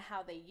 Depending on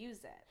how they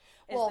use it.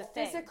 Well,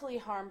 physically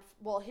harm.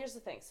 Well, here's the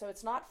thing. So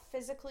it's not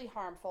physically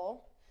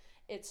harmful.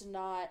 It's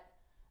not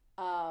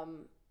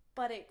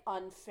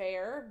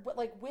unfair. But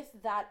like with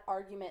that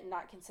argument,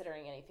 not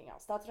considering anything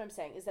else. That's what I'm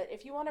saying, is that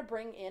if you want to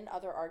bring in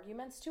other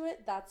arguments to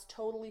it, that's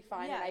totally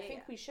fine. And I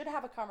think we should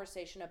have a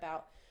conversation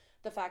about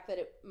the fact that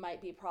it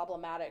might be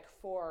problematic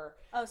for...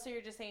 Oh, so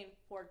you're just saying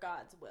for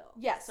God's will.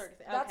 Yes. Sort of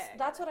thing.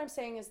 That's what I'm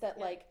saying, is that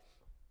like...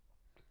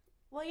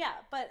 Well, yeah,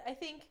 but I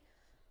think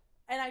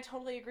And I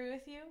totally agree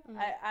with you. Mm-hmm.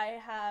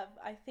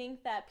 I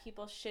think that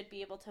people should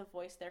be able to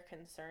voice their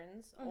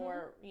concerns Mm-hmm.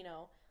 or,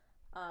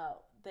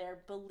 their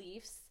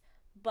beliefs,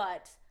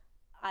 but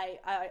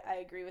I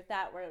agree with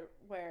that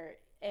where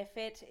if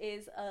it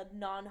is a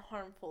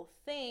non-harmful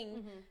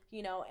thing,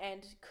 Mm-hmm.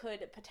 and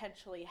could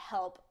potentially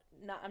help,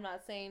 I'm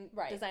not saying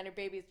Right. designer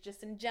babies,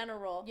 just in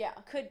general, Yeah.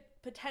 could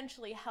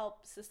potentially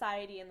help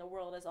society and the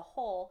world as a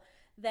whole,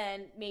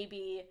 then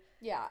maybe,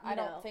 Yeah, I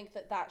know. don't think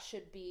that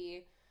should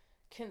be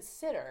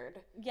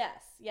considered.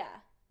 Yes,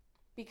 yeah.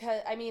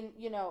 Because, I mean,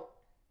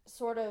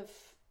 sort of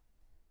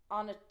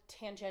on a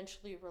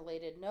tangentially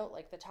related note,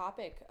 like the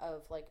topic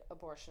of like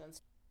abortion and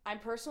stuff, I'm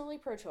personally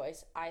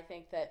pro-choice. I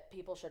think that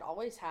people should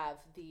always have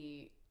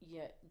the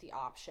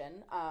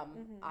option.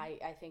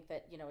 I think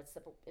that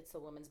it's the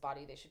woman's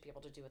body. They should be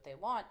able to do what they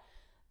want.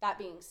 That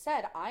being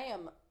said, I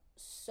am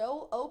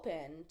so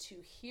open to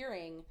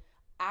hearing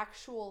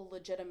actual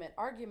legitimate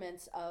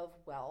arguments of,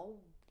 well,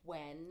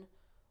 when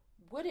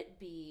would it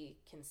be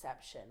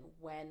conception?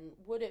 When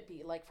would it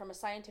be, like, from a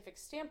scientific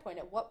standpoint,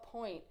 at what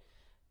point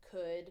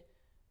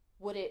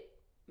would it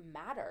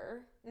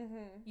matter?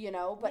 But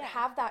Yeah.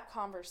 have that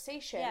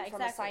conversation Yeah,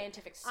 from a exactly.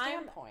 scientific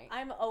standpoint.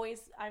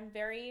 I'm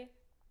very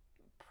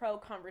pro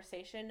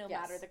conversation, no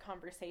Yes. matter the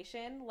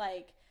conversation.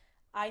 Like,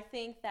 I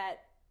think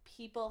that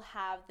people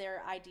have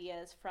their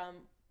ideas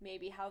from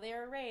maybe how they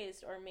were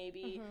raised, or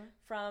maybe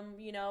from,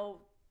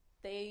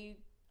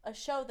 a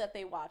show that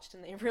they watched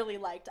and they really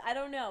liked. I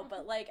don't know,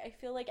 but like, I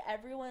feel like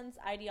everyone's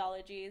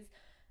ideologies,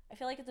 I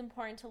feel like it's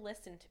important to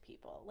listen to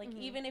people. Like,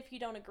 even if you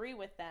don't agree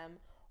with them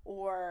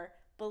or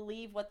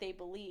believe what they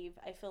believe,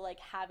 I feel like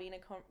having a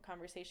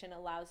conversation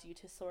allows you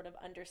to sort of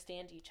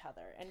understand each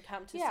other and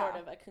come to sort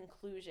of a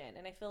conclusion.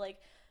 And I feel like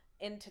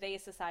in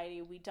today's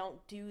society, we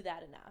don't do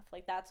that enough.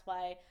 Like, that's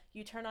why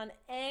you turn on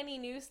any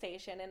news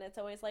station and it's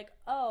always like,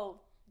 oh,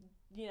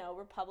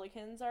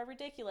 Republicans are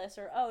ridiculous,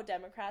 or, oh,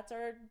 Democrats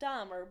are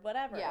dumb, or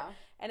whatever. Yeah.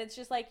 And it's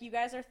just like, you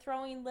guys are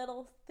throwing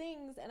little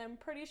things, and I'm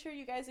pretty sure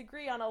you guys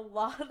agree on a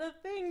lot of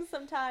things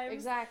sometimes.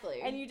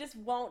 Exactly. And you just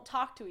won't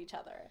talk to each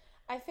other.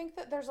 I think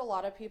that there's a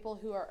lot of people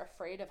who are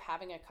afraid of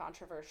having a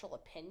controversial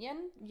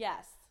opinion.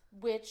 Yes.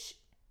 Which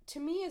to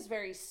me is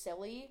very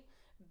silly,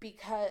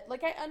 because,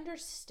 like, I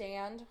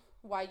understand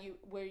where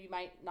you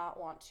might not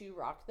want to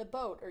rock the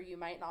boat, or you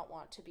might not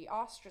want to be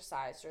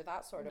ostracized, or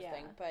that sort of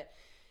thing. But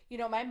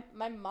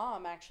my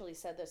mom actually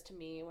said this to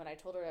me when I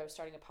told her I was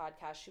starting a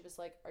podcast. She was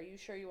like, "Are you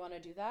sure you want to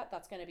do that?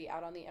 That's going to be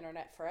out on the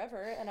internet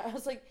forever." And I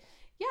was like,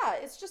 yeah,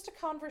 it's just a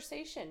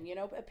conversation.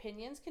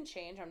 Opinions can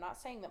change. I'm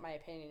not saying that my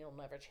opinion will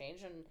never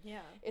change. And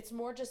it's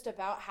more just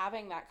about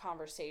having that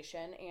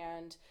conversation.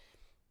 And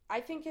I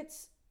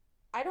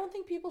don't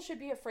think people should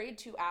be afraid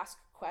to ask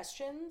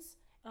questions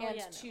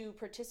to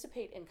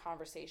participate in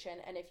conversation.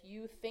 And if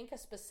you think a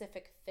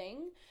specific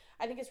thing,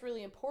 I think it's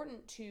really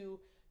important to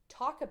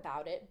talk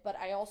about it. But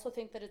I also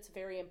think that it's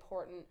very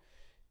important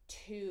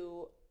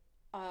to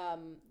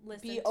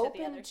be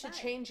open to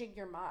changing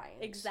your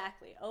mind.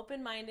 Exactly.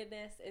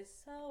 Open-mindedness is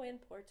so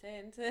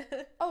important.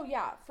 Oh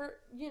yeah.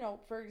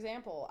 For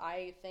example,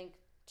 I think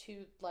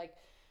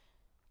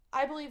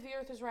I believe the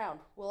earth is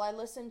round. Will I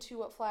listen to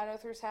what flat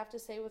earthers have to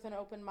say with an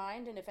open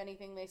mind? And if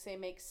anything they say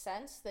makes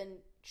sense, then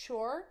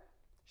sure.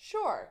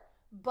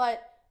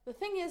 But the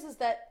thing is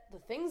that the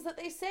things that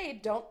they say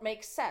don't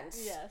make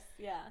sense. Yes,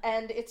 yeah.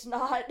 And it's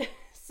not,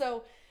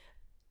 so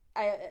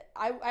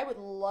I would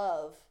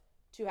love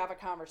to have a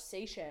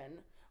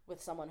conversation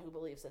with someone who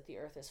believes that the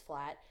earth is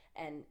flat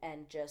and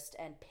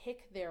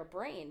pick their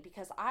brain,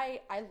 because I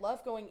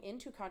love going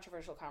into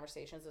controversial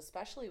conversations,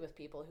 especially with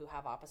people who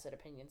have opposite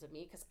opinions of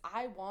me, because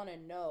I want to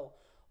know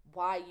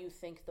why you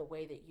think the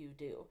way that you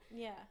do.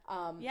 Yeah.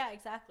 Yeah,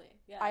 exactly.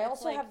 Yeah. I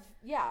also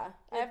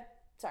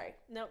sorry.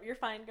 No, you're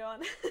fine. Go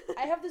on.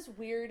 I have this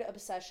weird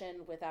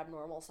obsession with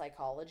abnormal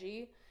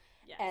psychology,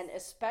 and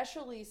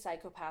especially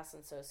psychopaths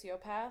and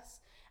sociopaths.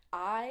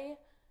 I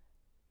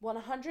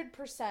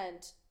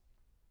 100%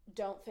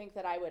 don't think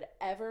that I would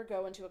ever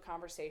go into a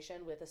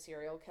conversation with a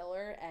serial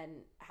killer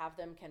and have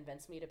them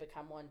convince me to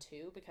become one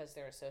too, because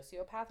they're a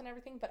sociopath and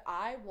everything. But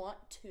I want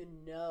to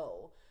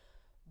know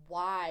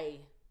why,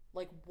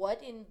 like,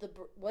 what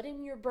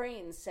in your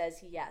brain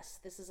says, yes,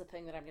 this is a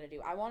thing that I'm going to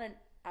do. I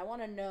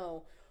want to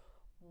know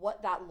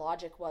what that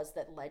logic was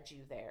that led you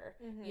there.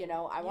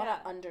 I want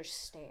to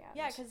understand.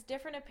 Yeah, because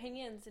different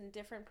opinions and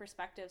different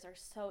perspectives are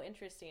so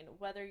interesting,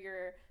 whether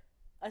you're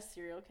a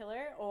serial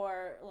killer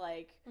or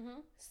like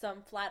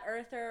some flat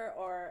earther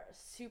or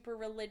super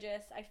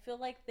religious. I feel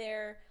like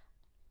their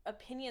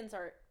opinions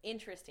are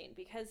interesting,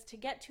 because to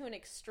get to an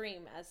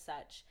extreme as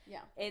such,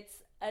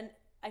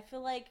 I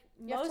feel like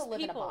you have to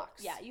live in a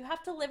box. Yeah, you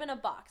have to live in a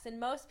box, and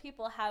most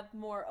people have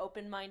more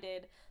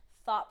open-minded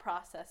thought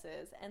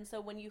processes. And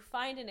so when you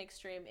find an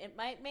extreme, it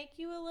might make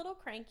you a little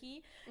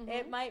cranky,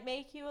 it might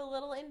make you a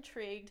little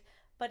intrigued,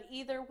 but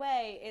either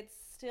way, it's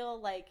still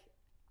like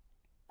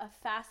a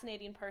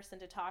fascinating person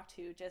to talk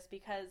to, just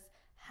because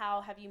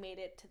how have you made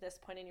it to this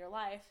point in your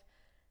life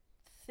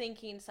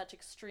thinking such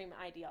extreme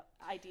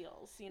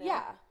ideals,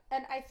 Yeah.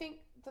 And I think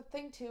the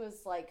thing too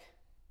is, like,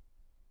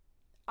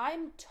 I've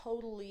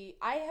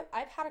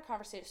had a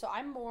conversation. So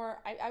I'm more,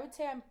 I would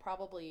say I'm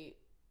probably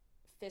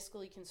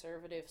fiscally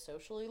conservative,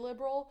 socially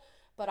liberal,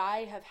 but I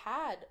have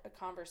had a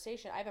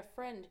conversation. I have a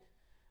friend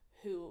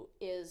who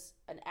is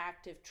an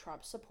active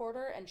Trump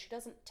supporter, and she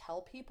doesn't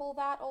tell people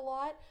that a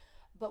lot,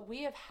 but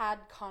we have had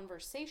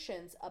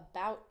conversations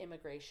about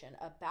immigration,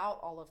 about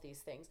all of these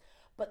things.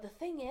 But the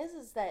thing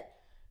is that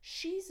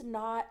she's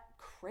not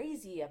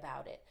crazy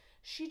about it.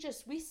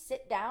 We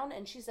sit down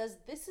and she says,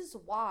 "This is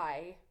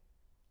why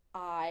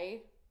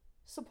I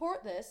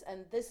support this,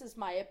 and this is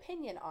my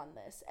opinion on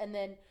this." And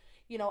then,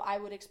 I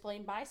would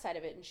explain my side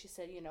of it, and she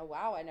said,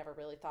 "Wow, I never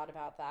really thought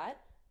about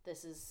that.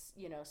 This is,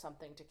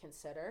 something to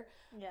consider."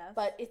 Yes.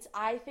 But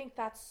I think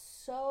that's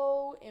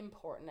so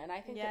important. And I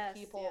think that Yes,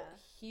 people yeah.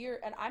 hear,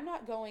 and I'm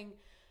not going,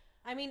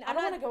 I mean, I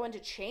don't want to go into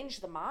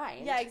change the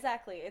mind. Yeah,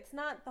 exactly. It's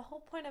not the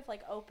whole point of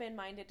like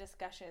open-minded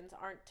discussions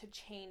aren't to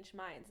change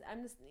minds.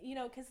 I'm just,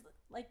 because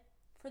like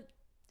for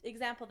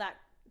example, that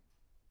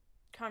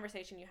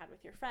conversation you had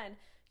with your friend,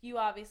 you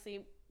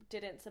obviously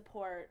didn't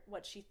support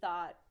what she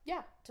thought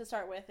Yeah. to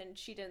start with, and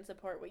she didn't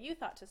support what you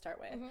thought to start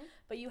with. Mhm.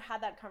 But you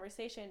had that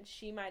conversation.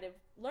 She might have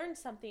learned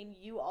something.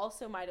 You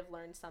also might have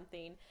learned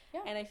something.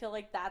 Yeah. And I feel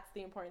like that's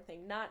the important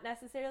thing. Not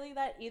necessarily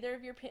that either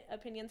of your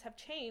opinions have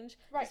changed.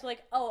 Right. Just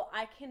like, oh,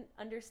 I can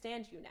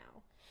understand you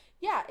now.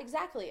 Yeah,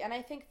 exactly. And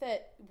I think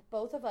that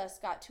both of us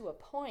got to a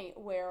point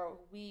where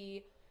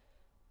we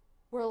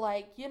were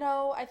like,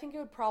 I think it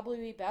would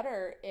probably be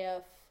better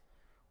if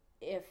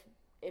if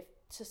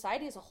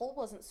society as a whole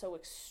wasn't so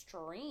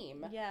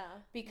extreme. Yeah.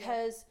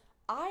 Because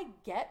I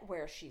get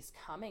where she's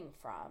coming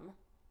from.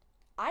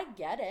 I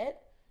get it.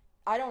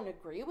 I don't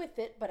agree with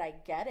it, but I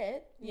get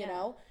it, you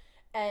know?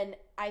 And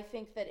I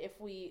think that if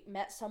we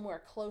met somewhere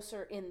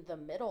closer in the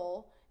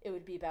middle, it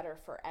would be better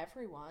for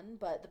everyone.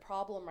 But the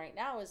problem right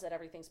now is that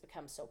everything's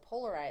become so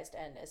polarized,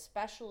 and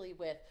especially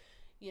with,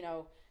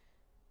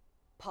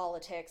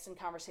 politics and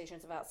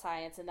conversations about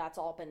science, and that's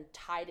all been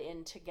tied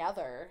in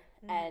together.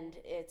 And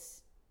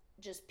it's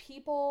just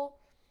people.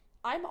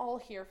 I'm all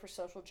here for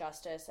social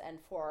justice and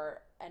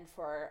for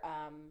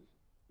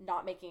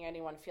not making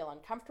anyone feel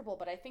uncomfortable,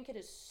 but I think it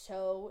is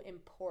so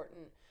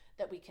important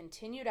that we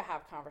continue to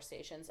have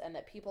conversations and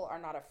that people are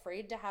not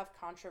afraid to have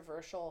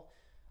controversial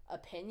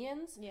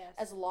opinions. Yes.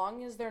 As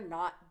long as they're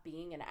not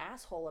being an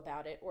asshole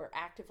about it or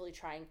actively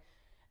trying,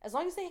 as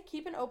long as they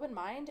keep an open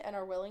mind and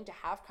are willing to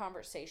have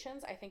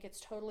conversations, I think it's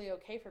totally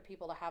okay for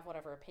people to have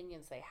whatever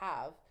opinions they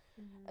have.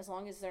 As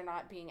long as they're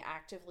not being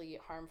actively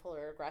harmful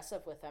or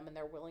aggressive with them and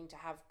they're willing to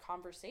have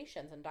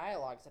conversations and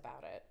dialogues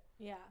about it.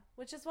 Yeah,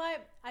 which is why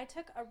I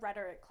took a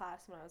rhetoric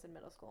class when I was in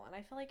middle school, and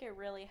I feel like it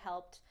really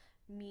helped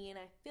me, and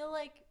I feel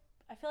like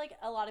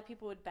a lot of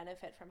people would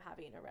benefit from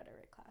having a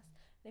rhetoric class.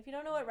 And if you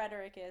don't know what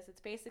rhetoric is,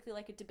 it's basically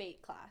like a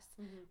debate class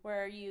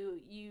where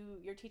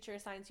your teacher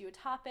assigns you a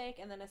topic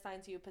and then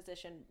assigns you a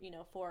position,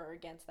 for or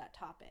against that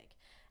topic.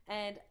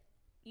 And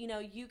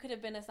you could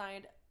have been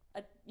assigned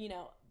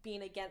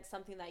being against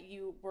something that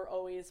you were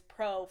always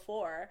pro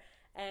for,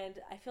 and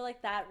I feel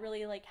like that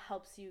really like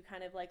helps you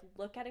kind of like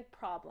look at a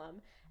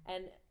problem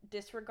and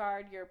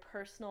disregard your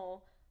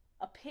personal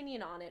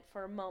opinion on it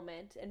for a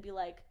moment and be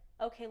like,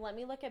 okay, let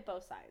me look at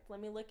both sides.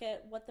 Let me look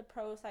at what the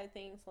pro side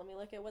thinks. Let me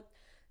look at what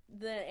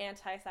the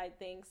anti side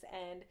thinks,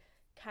 and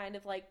kind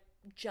of like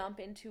jump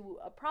into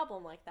a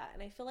problem like that.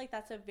 And I feel like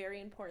that's a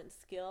very important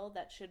skill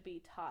that should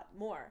be taught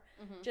more,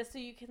 just so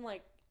you can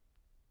like,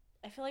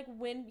 I feel like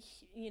when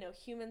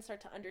humans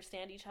start to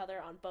understand each other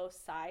on both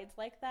sides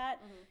like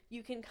that,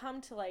 you can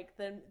come to like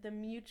the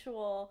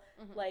mutual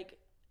like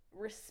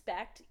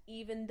respect,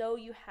 even though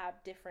you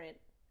have different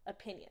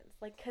opinions.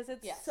 Like, because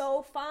it's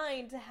so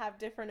fine to have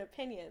different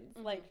opinions.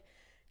 Like,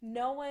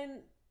 no one,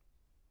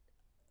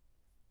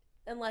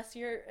 unless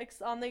you're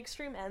on the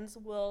extreme ends,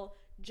 will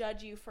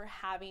judge you for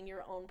having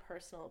your own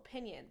personal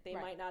opinion. They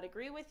might not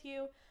agree with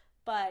you,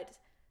 but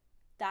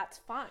that's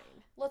fine.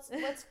 Let's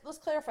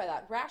clarify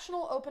that.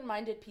 Rational,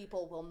 open-minded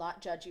people will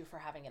not judge you for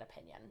having an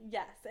opinion.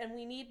 Yes, and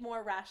we need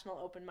more rational,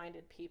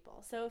 open-minded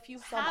people. So if you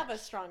have a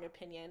strong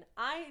opinion,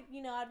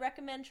 I'd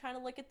recommend trying to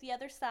look at the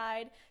other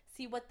side,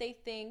 see what they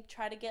think,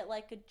 try to get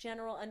like a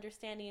general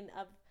understanding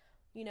of,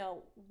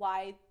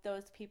 why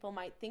those people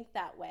might think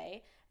that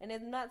way. And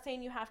I'm not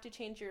saying you have to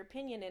change your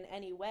opinion in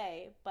any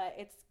way, but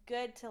it's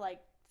good to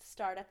like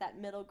start at that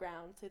middle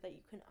ground so that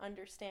you can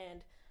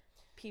understand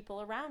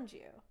people around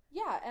you.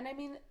 Yeah, and I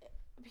mean,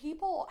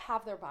 people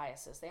have their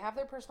biases. They have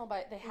their personal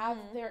bias. They have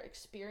their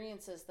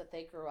experiences that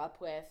they grew up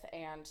with,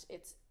 and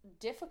it's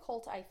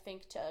difficult, I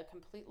think, to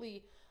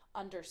completely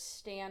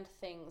understand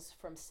things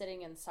from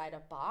sitting inside a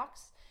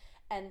box.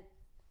 And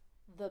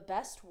the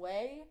best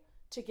way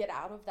to get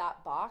out of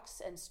that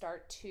box and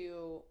start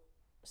to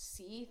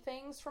see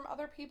things from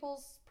other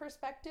people's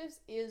perspectives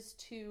is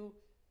to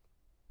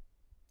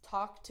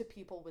talk to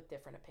people with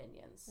different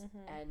opinions.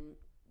 And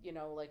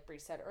like Bree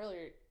said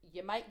earlier,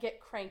 you might get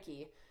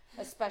cranky,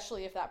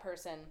 especially if that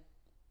person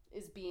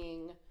is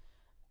being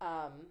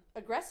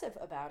aggressive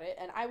about it.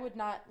 And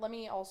let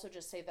me also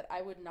just say that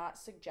I would not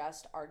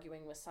suggest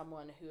arguing with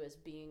someone who is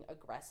being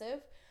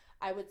aggressive.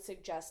 I would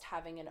suggest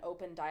having an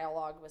open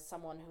dialogue with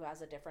someone who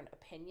has a different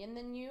opinion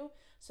than you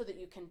so that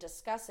you can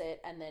discuss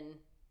it and then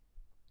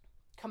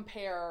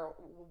compare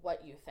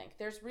what you think.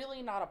 There's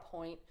really not a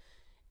point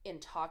in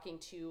talking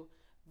to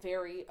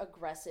very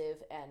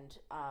aggressive and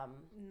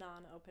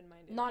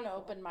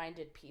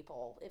non-open-minded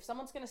people. If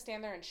someone's going to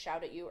stand there and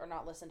shout at you or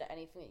not listen to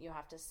anything that you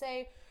have to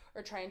say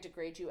or try and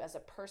degrade you as a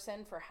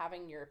person for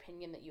having your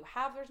opinion that you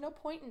have, there's no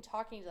point in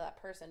talking to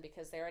that person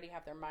because they already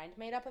have their mind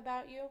made up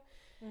about you,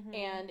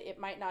 and it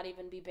might not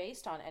even be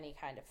based on any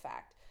kind of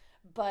fact.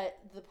 But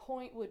the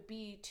point would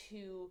be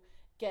to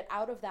get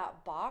out of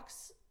that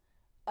box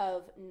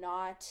of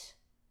not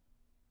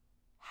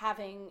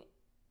having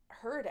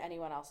heard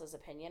anyone else's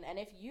opinion. And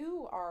if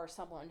you are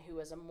someone who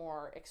is a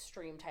more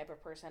extreme type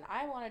of person,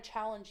 I want to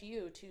challenge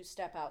you to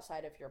step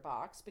outside of your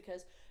box,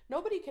 because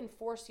nobody can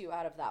force you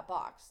out of that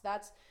box.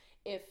 That's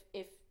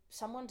if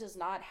someone does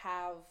not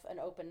have an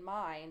open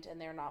mind and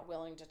they're not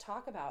willing to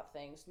talk about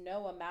things,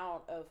 no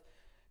amount of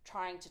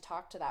trying to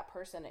talk to that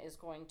person is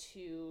going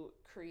to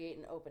create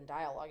an open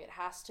dialogue. It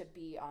has to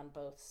be on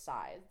both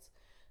sides.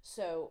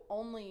 So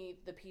only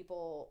the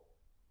people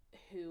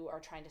who are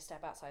trying to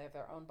step outside of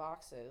their own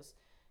boxes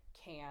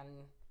can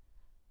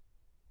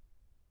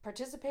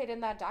participate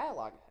in that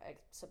dialogue, I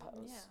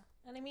suppose.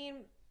 Yeah. And I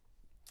mean,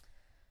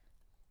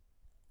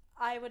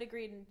 I would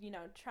agree,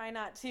 try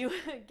not to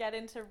get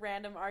into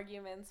random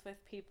arguments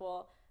with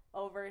people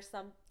over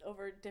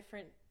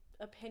different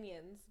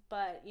opinions,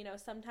 but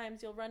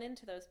sometimes you'll run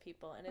into those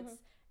people,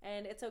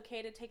 and it's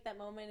okay to take that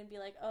moment and be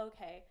like, oh,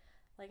 okay,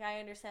 like I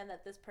understand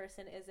that this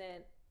person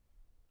isn't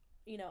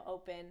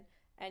open,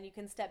 and you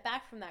can step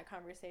back from that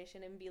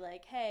conversation and be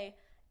like, hey,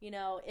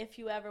 if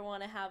you ever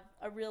want to have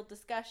a real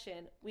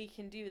discussion, we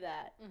can do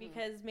that,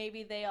 because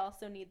maybe they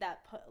also need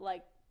that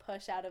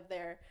push out of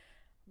their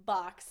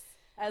box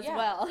as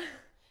well.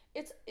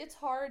 It's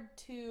hard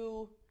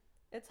to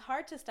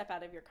step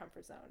out of your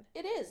comfort zone.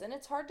 It is, and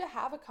it's hard to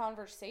have a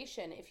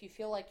conversation if you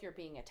feel like you're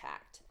being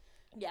attacked.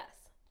 Yes.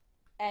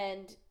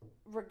 And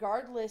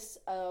regardless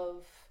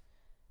of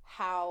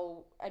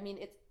how,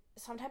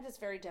 sometimes it's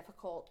very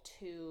difficult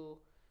to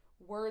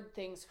word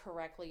things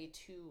correctly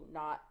to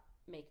not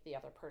make the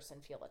other person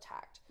feel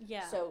attacked.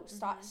 Yeah. So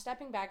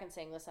stepping back and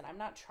saying, listen, I'm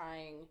not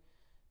trying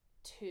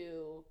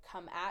to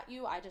come at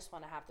you. I just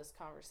want to have this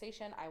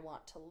conversation. I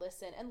want to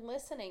listen. And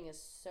listening is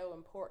so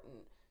important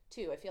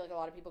too. I feel like a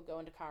lot of people go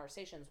into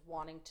conversations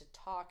wanting to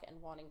talk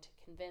and wanting to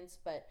convince,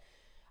 but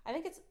I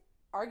think it's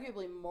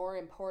arguably more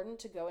important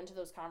to go into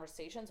those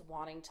conversations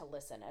wanting to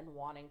listen and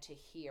wanting to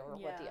hear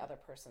what the other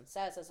person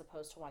says, as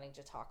opposed to wanting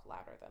to talk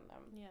louder than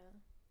them. Yeah.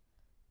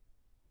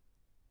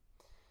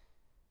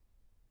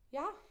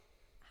 Yeah.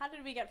 How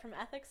did we get from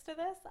ethics to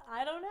this?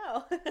 I don't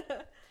know.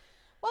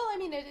 Well,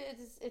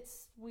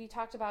 it's we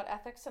talked about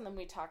ethics, and then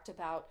we talked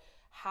about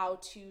how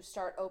to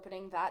start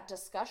opening that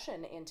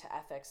discussion into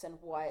ethics and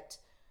what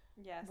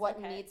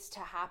needs to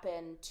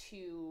happen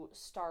to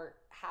start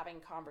having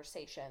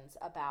conversations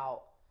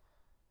about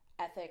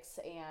ethics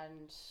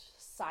and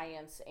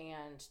science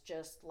and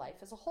just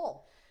life as a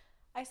whole.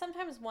 I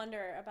sometimes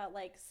wonder about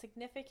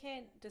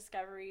significant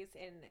discoveries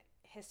in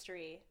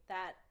history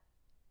that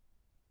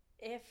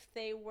if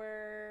they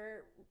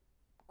were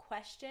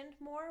questioned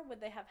more,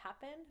 would they have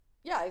happened?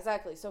 Yeah,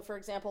 exactly. So for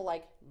example,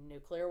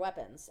 nuclear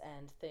weapons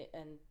and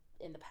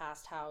in the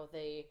past how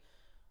they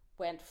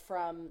went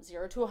from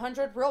 0 to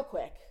 100 real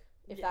quick,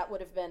 if that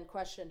would have been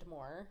questioned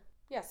more.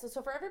 Yeah,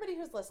 so for everybody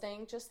who's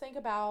listening, just think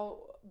about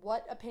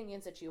what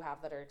opinions that you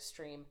have that are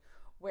extreme,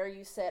 where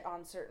you sit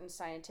on certain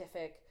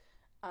scientific,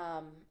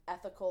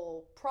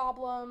 ethical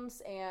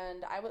problems,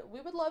 and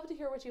we would love to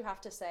hear what you have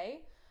to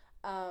say.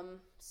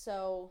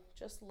 So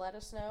just let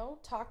us know.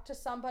 Talk to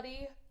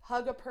somebody,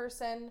 hug a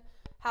person,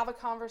 have a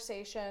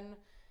conversation.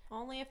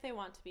 Only if they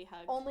want to be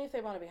hugged. Only if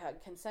they want to be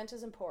hugged. Consent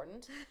is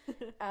important.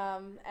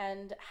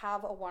 And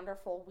have a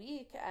wonderful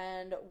week,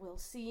 and we'll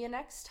see you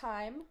next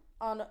time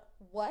on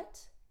What?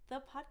 The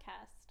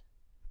podcast.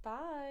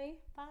 Bye.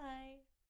 Bye.